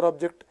to another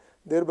object,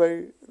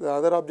 thereby the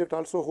other object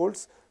also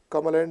holds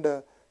Kamal and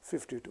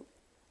 52.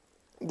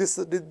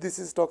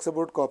 This talks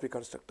about copy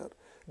constructor.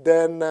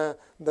 Then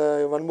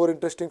the one more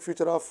interesting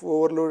feature of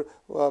overload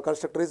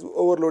constructor is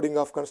overloading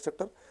of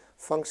constructor.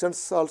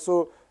 Functions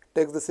also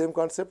takes the same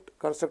concept.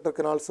 Constructor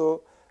can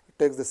also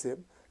take the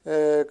same.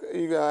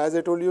 As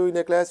I told you, in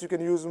a class you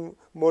can use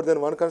more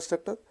than one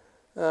constructor,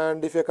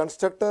 and if a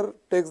constructor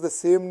takes the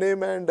same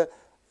name and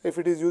if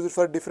it is used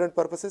for different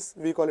purposes,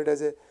 we call it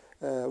as a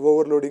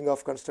overloading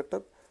of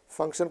constructor.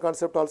 Function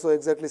concept also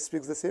exactly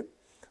speaks the same,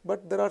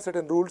 but there are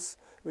certain rules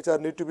which are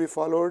need to be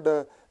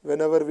followed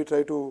whenever we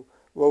try to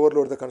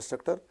overload the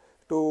constructor.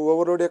 To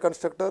overload a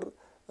constructor,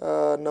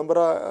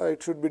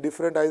 it should be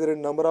different either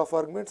in number of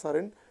arguments or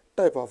in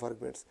type of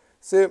arguments.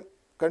 Same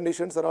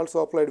conditions are also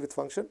applied with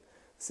function.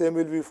 Same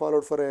will be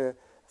followed for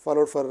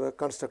followed for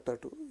constructor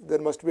 2.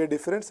 There must be a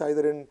difference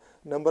either in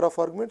number of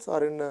arguments or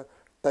in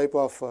type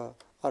of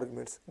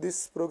arguments.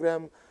 This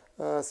program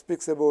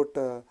speaks about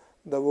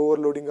the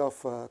overloading of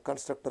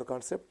constructor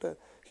concept.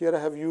 Here I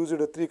have used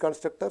 3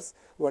 constructors.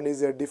 One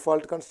is a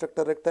default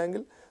constructor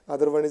rectangle,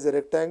 other one is a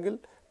rectangle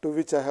to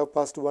which I have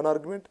passed 1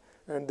 argument,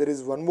 and there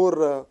is one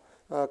more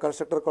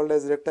constructor called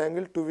as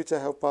rectangle to which I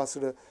have passed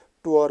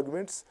 2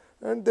 arguments.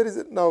 And there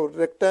is now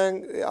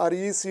rectangle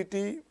RECT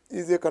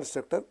is a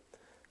constructor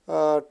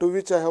to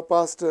which I have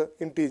passed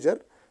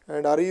integer,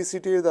 and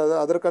RECT is the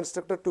other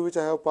constructor to which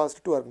I have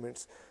passed 2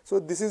 arguments. So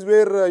this is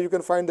where you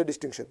can find the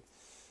distinction.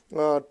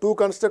 2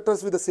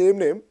 constructors with the same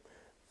name,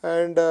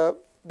 and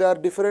they are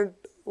different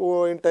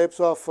in types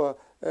of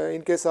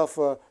in case of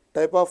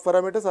type of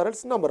parameters or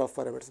else number of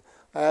parameters.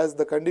 As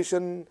the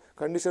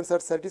conditions are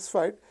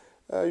satisfied,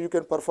 you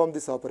can perform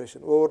this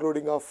operation,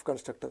 overloading of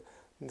constructor.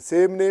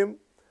 Same name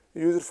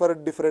used for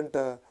different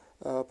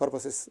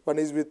purposes. One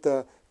is with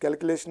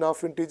calculation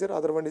of integer,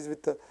 other one is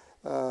with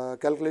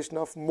calculation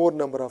of more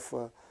number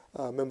of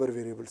member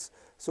variables.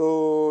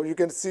 So you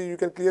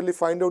can clearly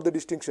find out the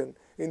distinction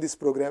in this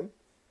program.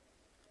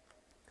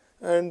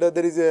 And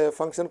there is a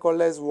function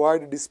called as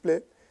void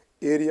display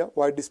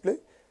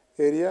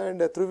area,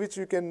 and through which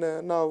you can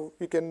now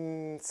we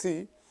can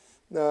see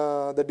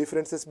the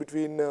differences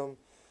between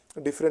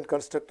different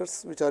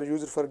constructors which are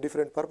used for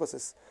different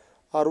purposes.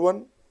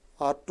 R1,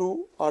 R2,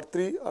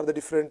 R3 are the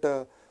different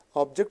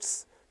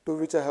objects to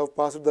which I have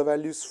passed the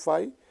values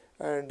 5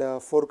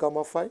 and 4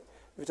 comma 5,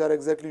 which are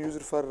exactly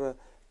used for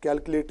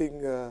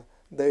calculating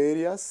the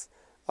areas.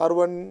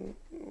 R1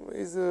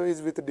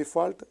 is with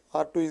default,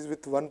 R2 is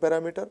with 1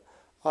 parameter,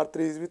 R3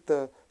 is with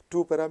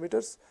 2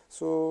 parameters.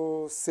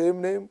 So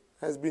same name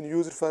has been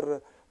used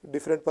for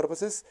different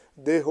purposes.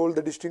 They hold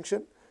the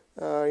distinction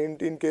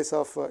in case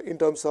of in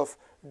terms of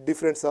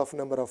difference of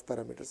number of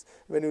parameters.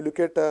 When you look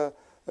at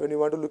when you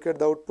want to look at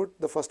the output,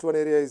 the first one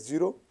area is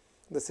 0,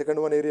 the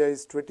second one area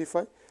is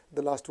 25,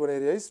 the last one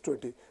area is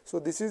 20. So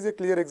this is a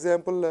clear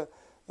example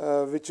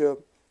which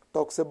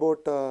talks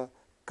about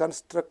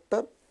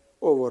constructor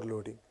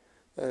overloading.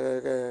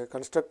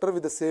 Constructor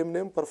with the same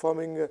name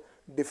performing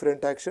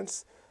different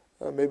actions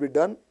may be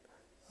done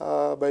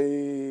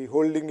by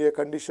holding a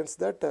conditions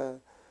that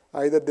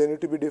either they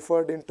need to be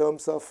deferred in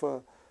terms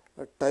of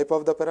type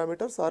of the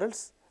parameters or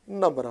else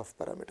number of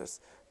parameters.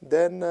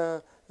 Then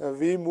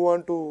we move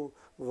on to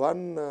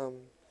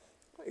one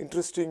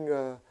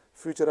interesting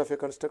feature of a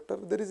constructor.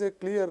 There is a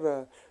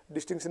clear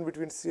distinction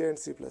between C and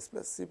C++.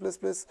 C++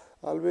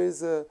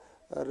 always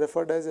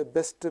referred as a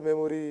best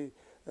memory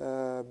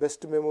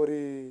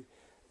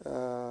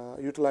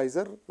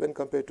utilizer when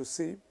compared to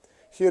C.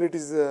 Here it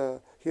is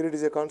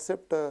a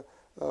concept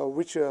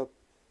which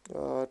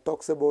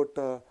talks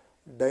about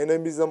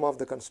dynamism of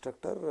the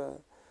constructor,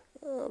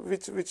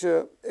 which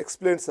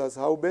explains us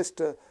how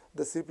best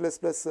the C++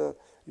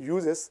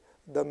 uses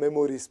the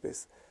memory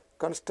space.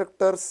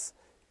 Constructors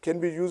can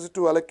be used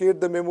to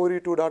allocate the memory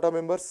to data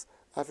members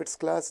of its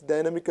class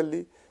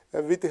dynamically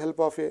with the help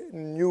of a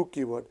new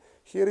keyword.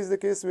 Here is the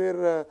case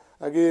where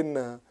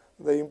again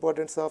the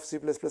importance of C++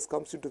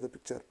 comes into the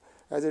picture.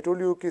 As I told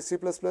you, C++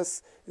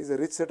 is a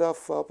rich set of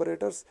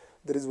operators.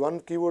 There is one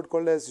keyword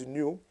called as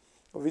new,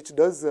 which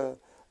does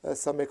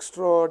some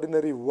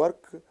extraordinary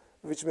work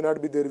which may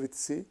not be there with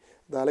C.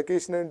 The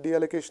allocation and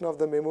deallocation of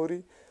the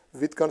memory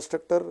with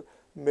constructor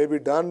may be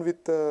done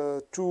with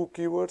 2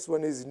 keywords.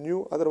 One is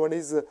new, other one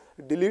is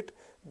delete.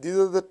 These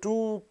are the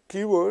 2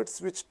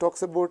 keywords which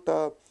talks about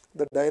the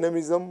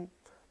dynamism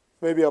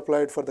may be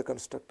applied for the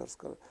constructors.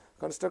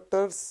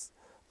 Constructors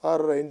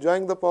are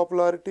enjoying the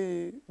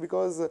popularity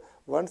because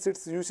once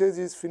its usage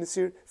is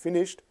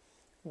finished,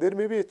 there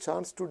may be a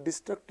chance to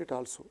destruct it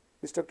also.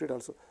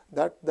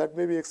 That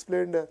may be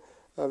explained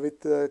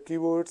with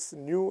keywords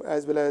new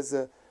as well as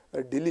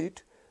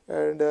delete,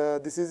 and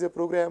this is a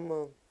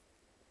program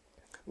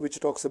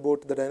which talks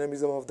about the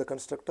dynamism of the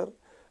constructor,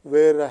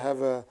 where I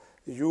have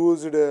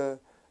used a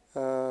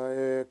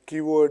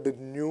keyword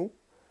new,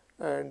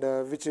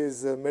 and which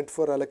is meant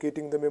for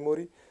allocating the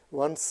memory.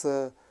 Once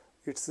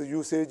its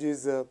usage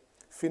is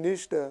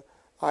finished,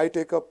 I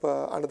take up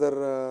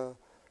another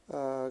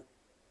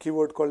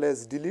keyword called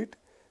as delete,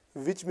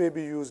 which may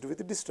be used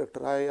with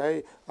destructor.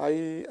 I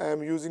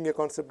am using a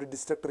concept of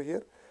destructor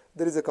here.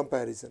 There is a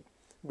comparison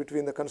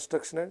between the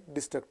construction and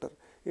destructor.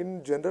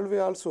 In general way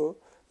also,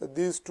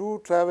 these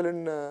two travel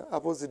in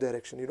opposite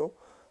direction. You know,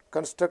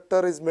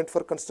 constructor is meant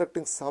for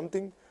constructing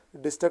something,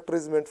 destructor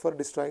is meant for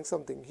destroying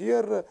something.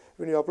 Here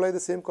when you apply the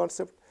same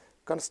concept,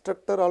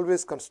 constructor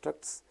always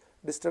constructs,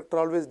 destructor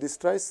always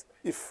destroys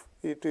if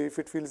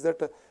it feels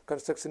that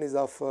construction is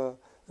of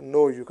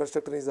no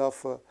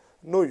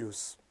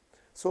use.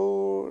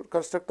 So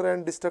constructor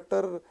and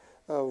destructor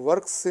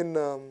works in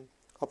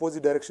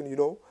opposite direction, you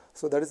know.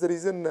 So that is the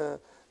reason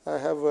I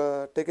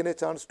have taken a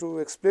chance to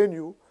explain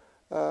you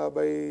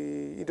by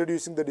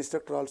introducing the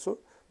destructor also,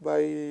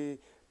 by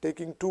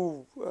taking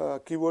 2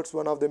 keywords.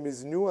 One of them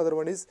is new, other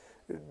one is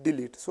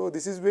delete. So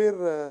this is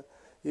where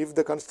if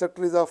the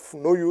constructor is of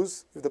no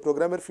use, if the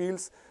programmer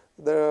feels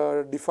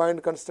the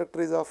defined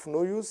constructor is of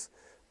no use,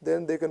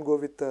 then they can go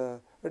with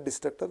a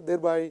destructor.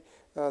 Thereby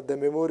the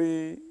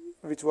memory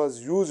which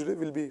was used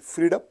will be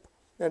freed up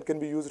and can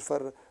be used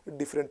for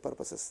different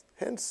purposes.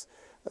 Hence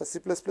C++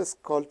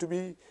 called to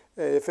be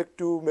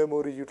effective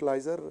memory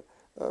utilizer,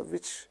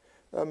 which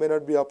may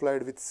not be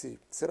applied with C.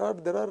 There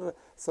are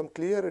some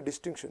clear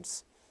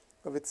distinctions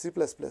with C++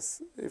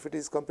 if it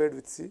is compared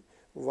with C.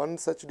 One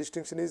such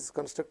distinction is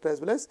constructor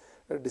as well as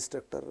a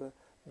destructor.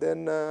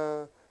 Then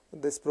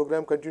this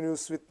program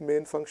continues with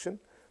main function,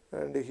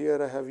 and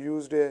here I have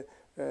used a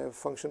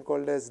function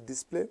called as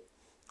display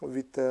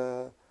with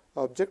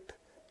object.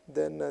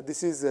 Then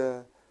this is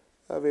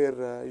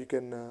where you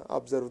can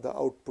observe the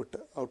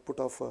output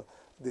of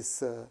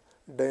this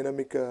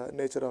dynamic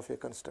nature of a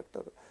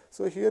constructor.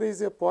 So here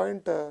is a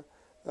point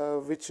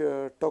which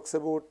talks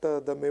about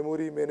the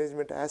memory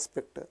management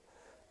aspect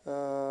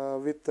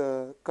with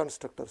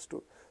constructors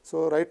too.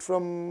 So right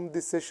from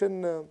this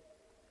session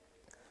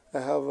I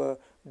have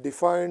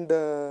defined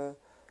the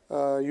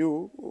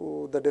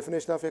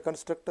definition of a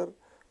constructor,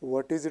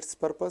 what is its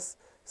purpose,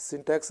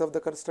 syntax of the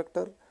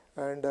constructor,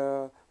 and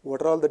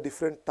what are all the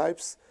different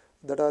types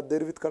that are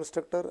there with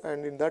constructor.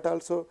 And in that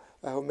also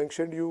I have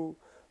mentioned you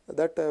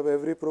that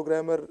every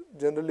programmer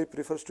generally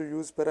prefers to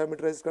use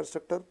parameterized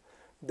constructor.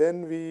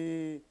 Then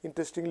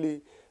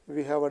interestingly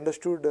we have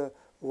understood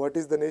what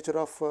is the nature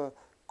of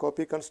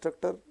copy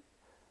constructor.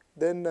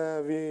 Then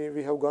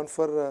we have gone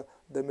for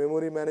the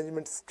memory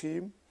management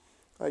scheme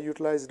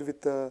utilized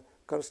with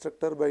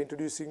constructor by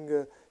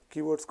introducing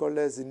keywords called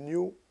as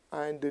new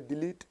and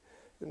delete,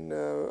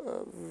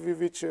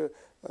 which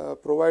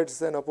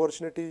provides an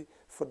opportunity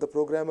for the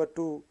programmer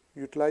to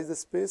utilize the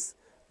space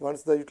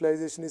once the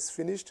utilization is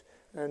finished,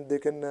 and they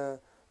can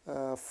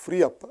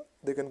free up.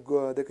 They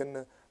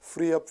can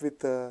free up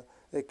with a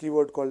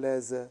keyword called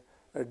as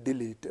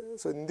delete.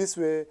 So in this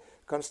way,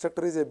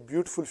 constructor is a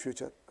beautiful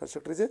feature.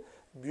 Constructor is a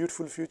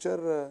beautiful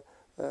feature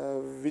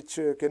which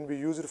can be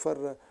used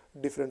for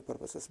different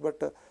purposes.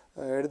 But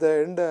at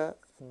the end,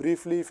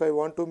 briefly, if I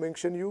want to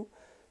mention you,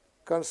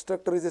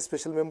 constructor is a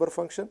special member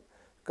function.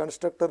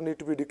 Constructor need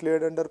to be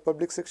declared under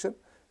public section.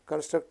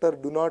 Constructor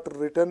do not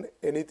return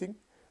anything,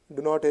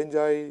 do not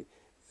enjoy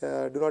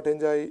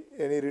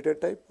any return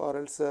type, or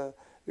else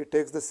it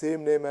takes the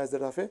same name as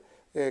that of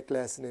a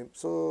class name.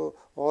 So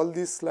all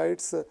these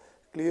slides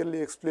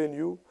clearly explain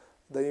you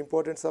the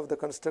importance of the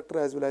constructor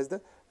as well as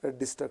the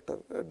destructor.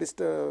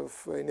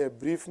 In a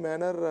brief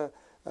manner,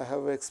 I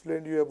have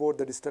explained you about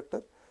the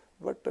destructor,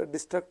 but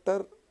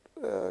destructor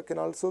can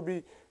also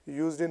be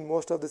used in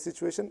most of the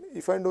situation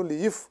if and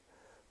only if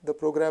the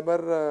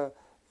programmer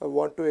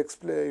want to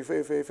explain,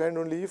 if and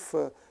only if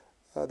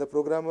the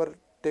programmer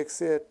takes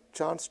a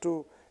chance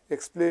to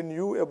explain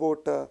you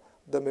about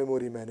the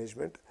memory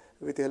management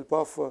with the help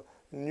of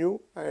new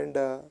and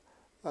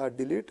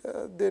delete.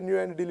 The new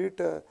and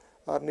delete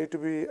are need to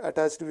be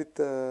attached with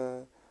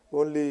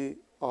only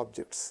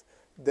objects.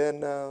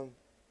 Then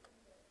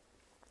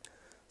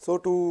so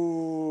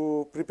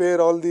to prepare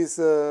all these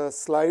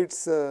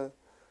slides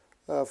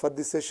for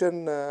this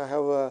session, I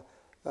have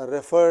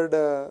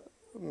referred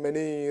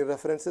many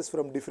references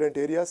from different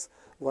areas.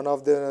 One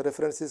of the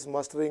references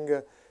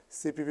Mastering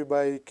CPP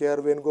by K.R.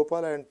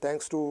 Venugopal, and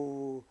thanks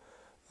to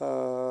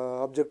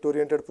Object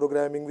Oriented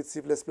Programming with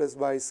C++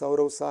 by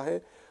Saurav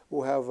Sahe,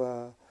 who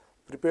have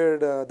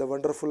prepared the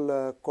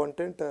wonderful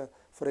content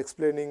for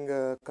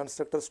explaining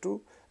constructors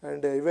too.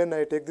 And even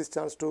I take this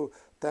chance to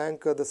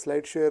thank the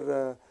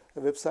SlideShare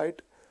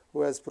website,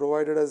 who has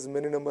provided us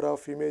many number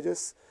of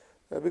images,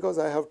 because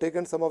I have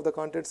taken some of the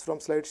contents from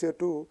SlideShare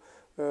too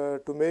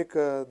to make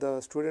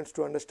the students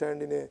to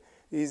understand in a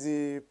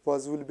easy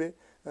possible way.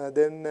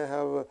 Then I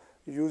have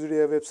used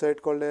a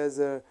website called as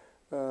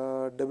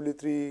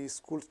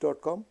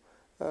w3schools.com,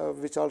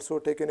 which also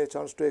taken a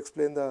chance to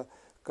explain the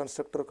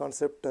constructor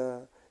concept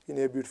in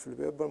a beautiful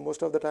way. But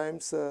most of the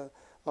times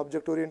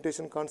object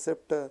orientation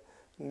concept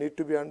need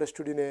to be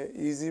understood in a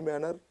easy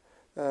manner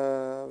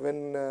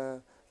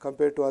when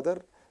compared to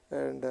other.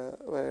 And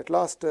at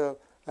last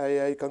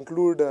I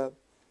conclude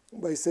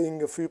by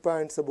saying a few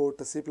points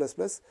about C++.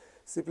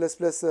 C++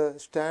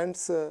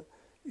 stands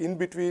in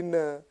between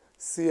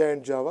C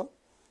and Java.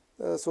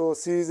 So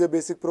C is a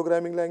basic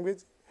programming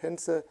language,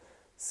 hence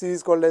C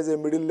is called as a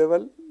middle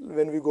level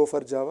when we go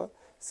for Java.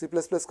 C++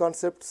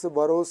 concepts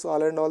borrows all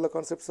the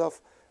concepts of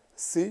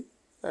C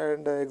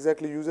and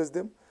exactly uses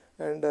them,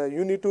 and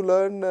you need to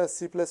learn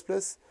C++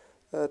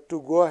 to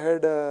go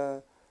ahead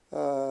to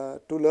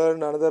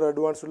learn another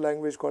advanced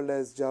language called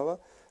as Java.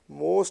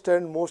 Most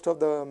and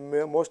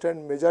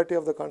majority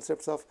of the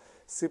concepts of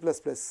C++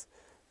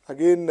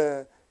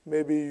 again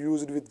may be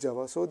used with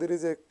Java. So there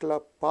is a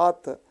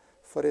path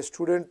for a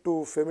student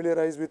to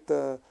familiarize with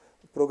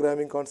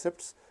programming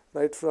concepts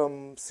right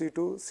from C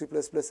to C++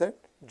 and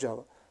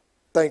Java.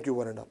 Thank you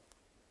one and all.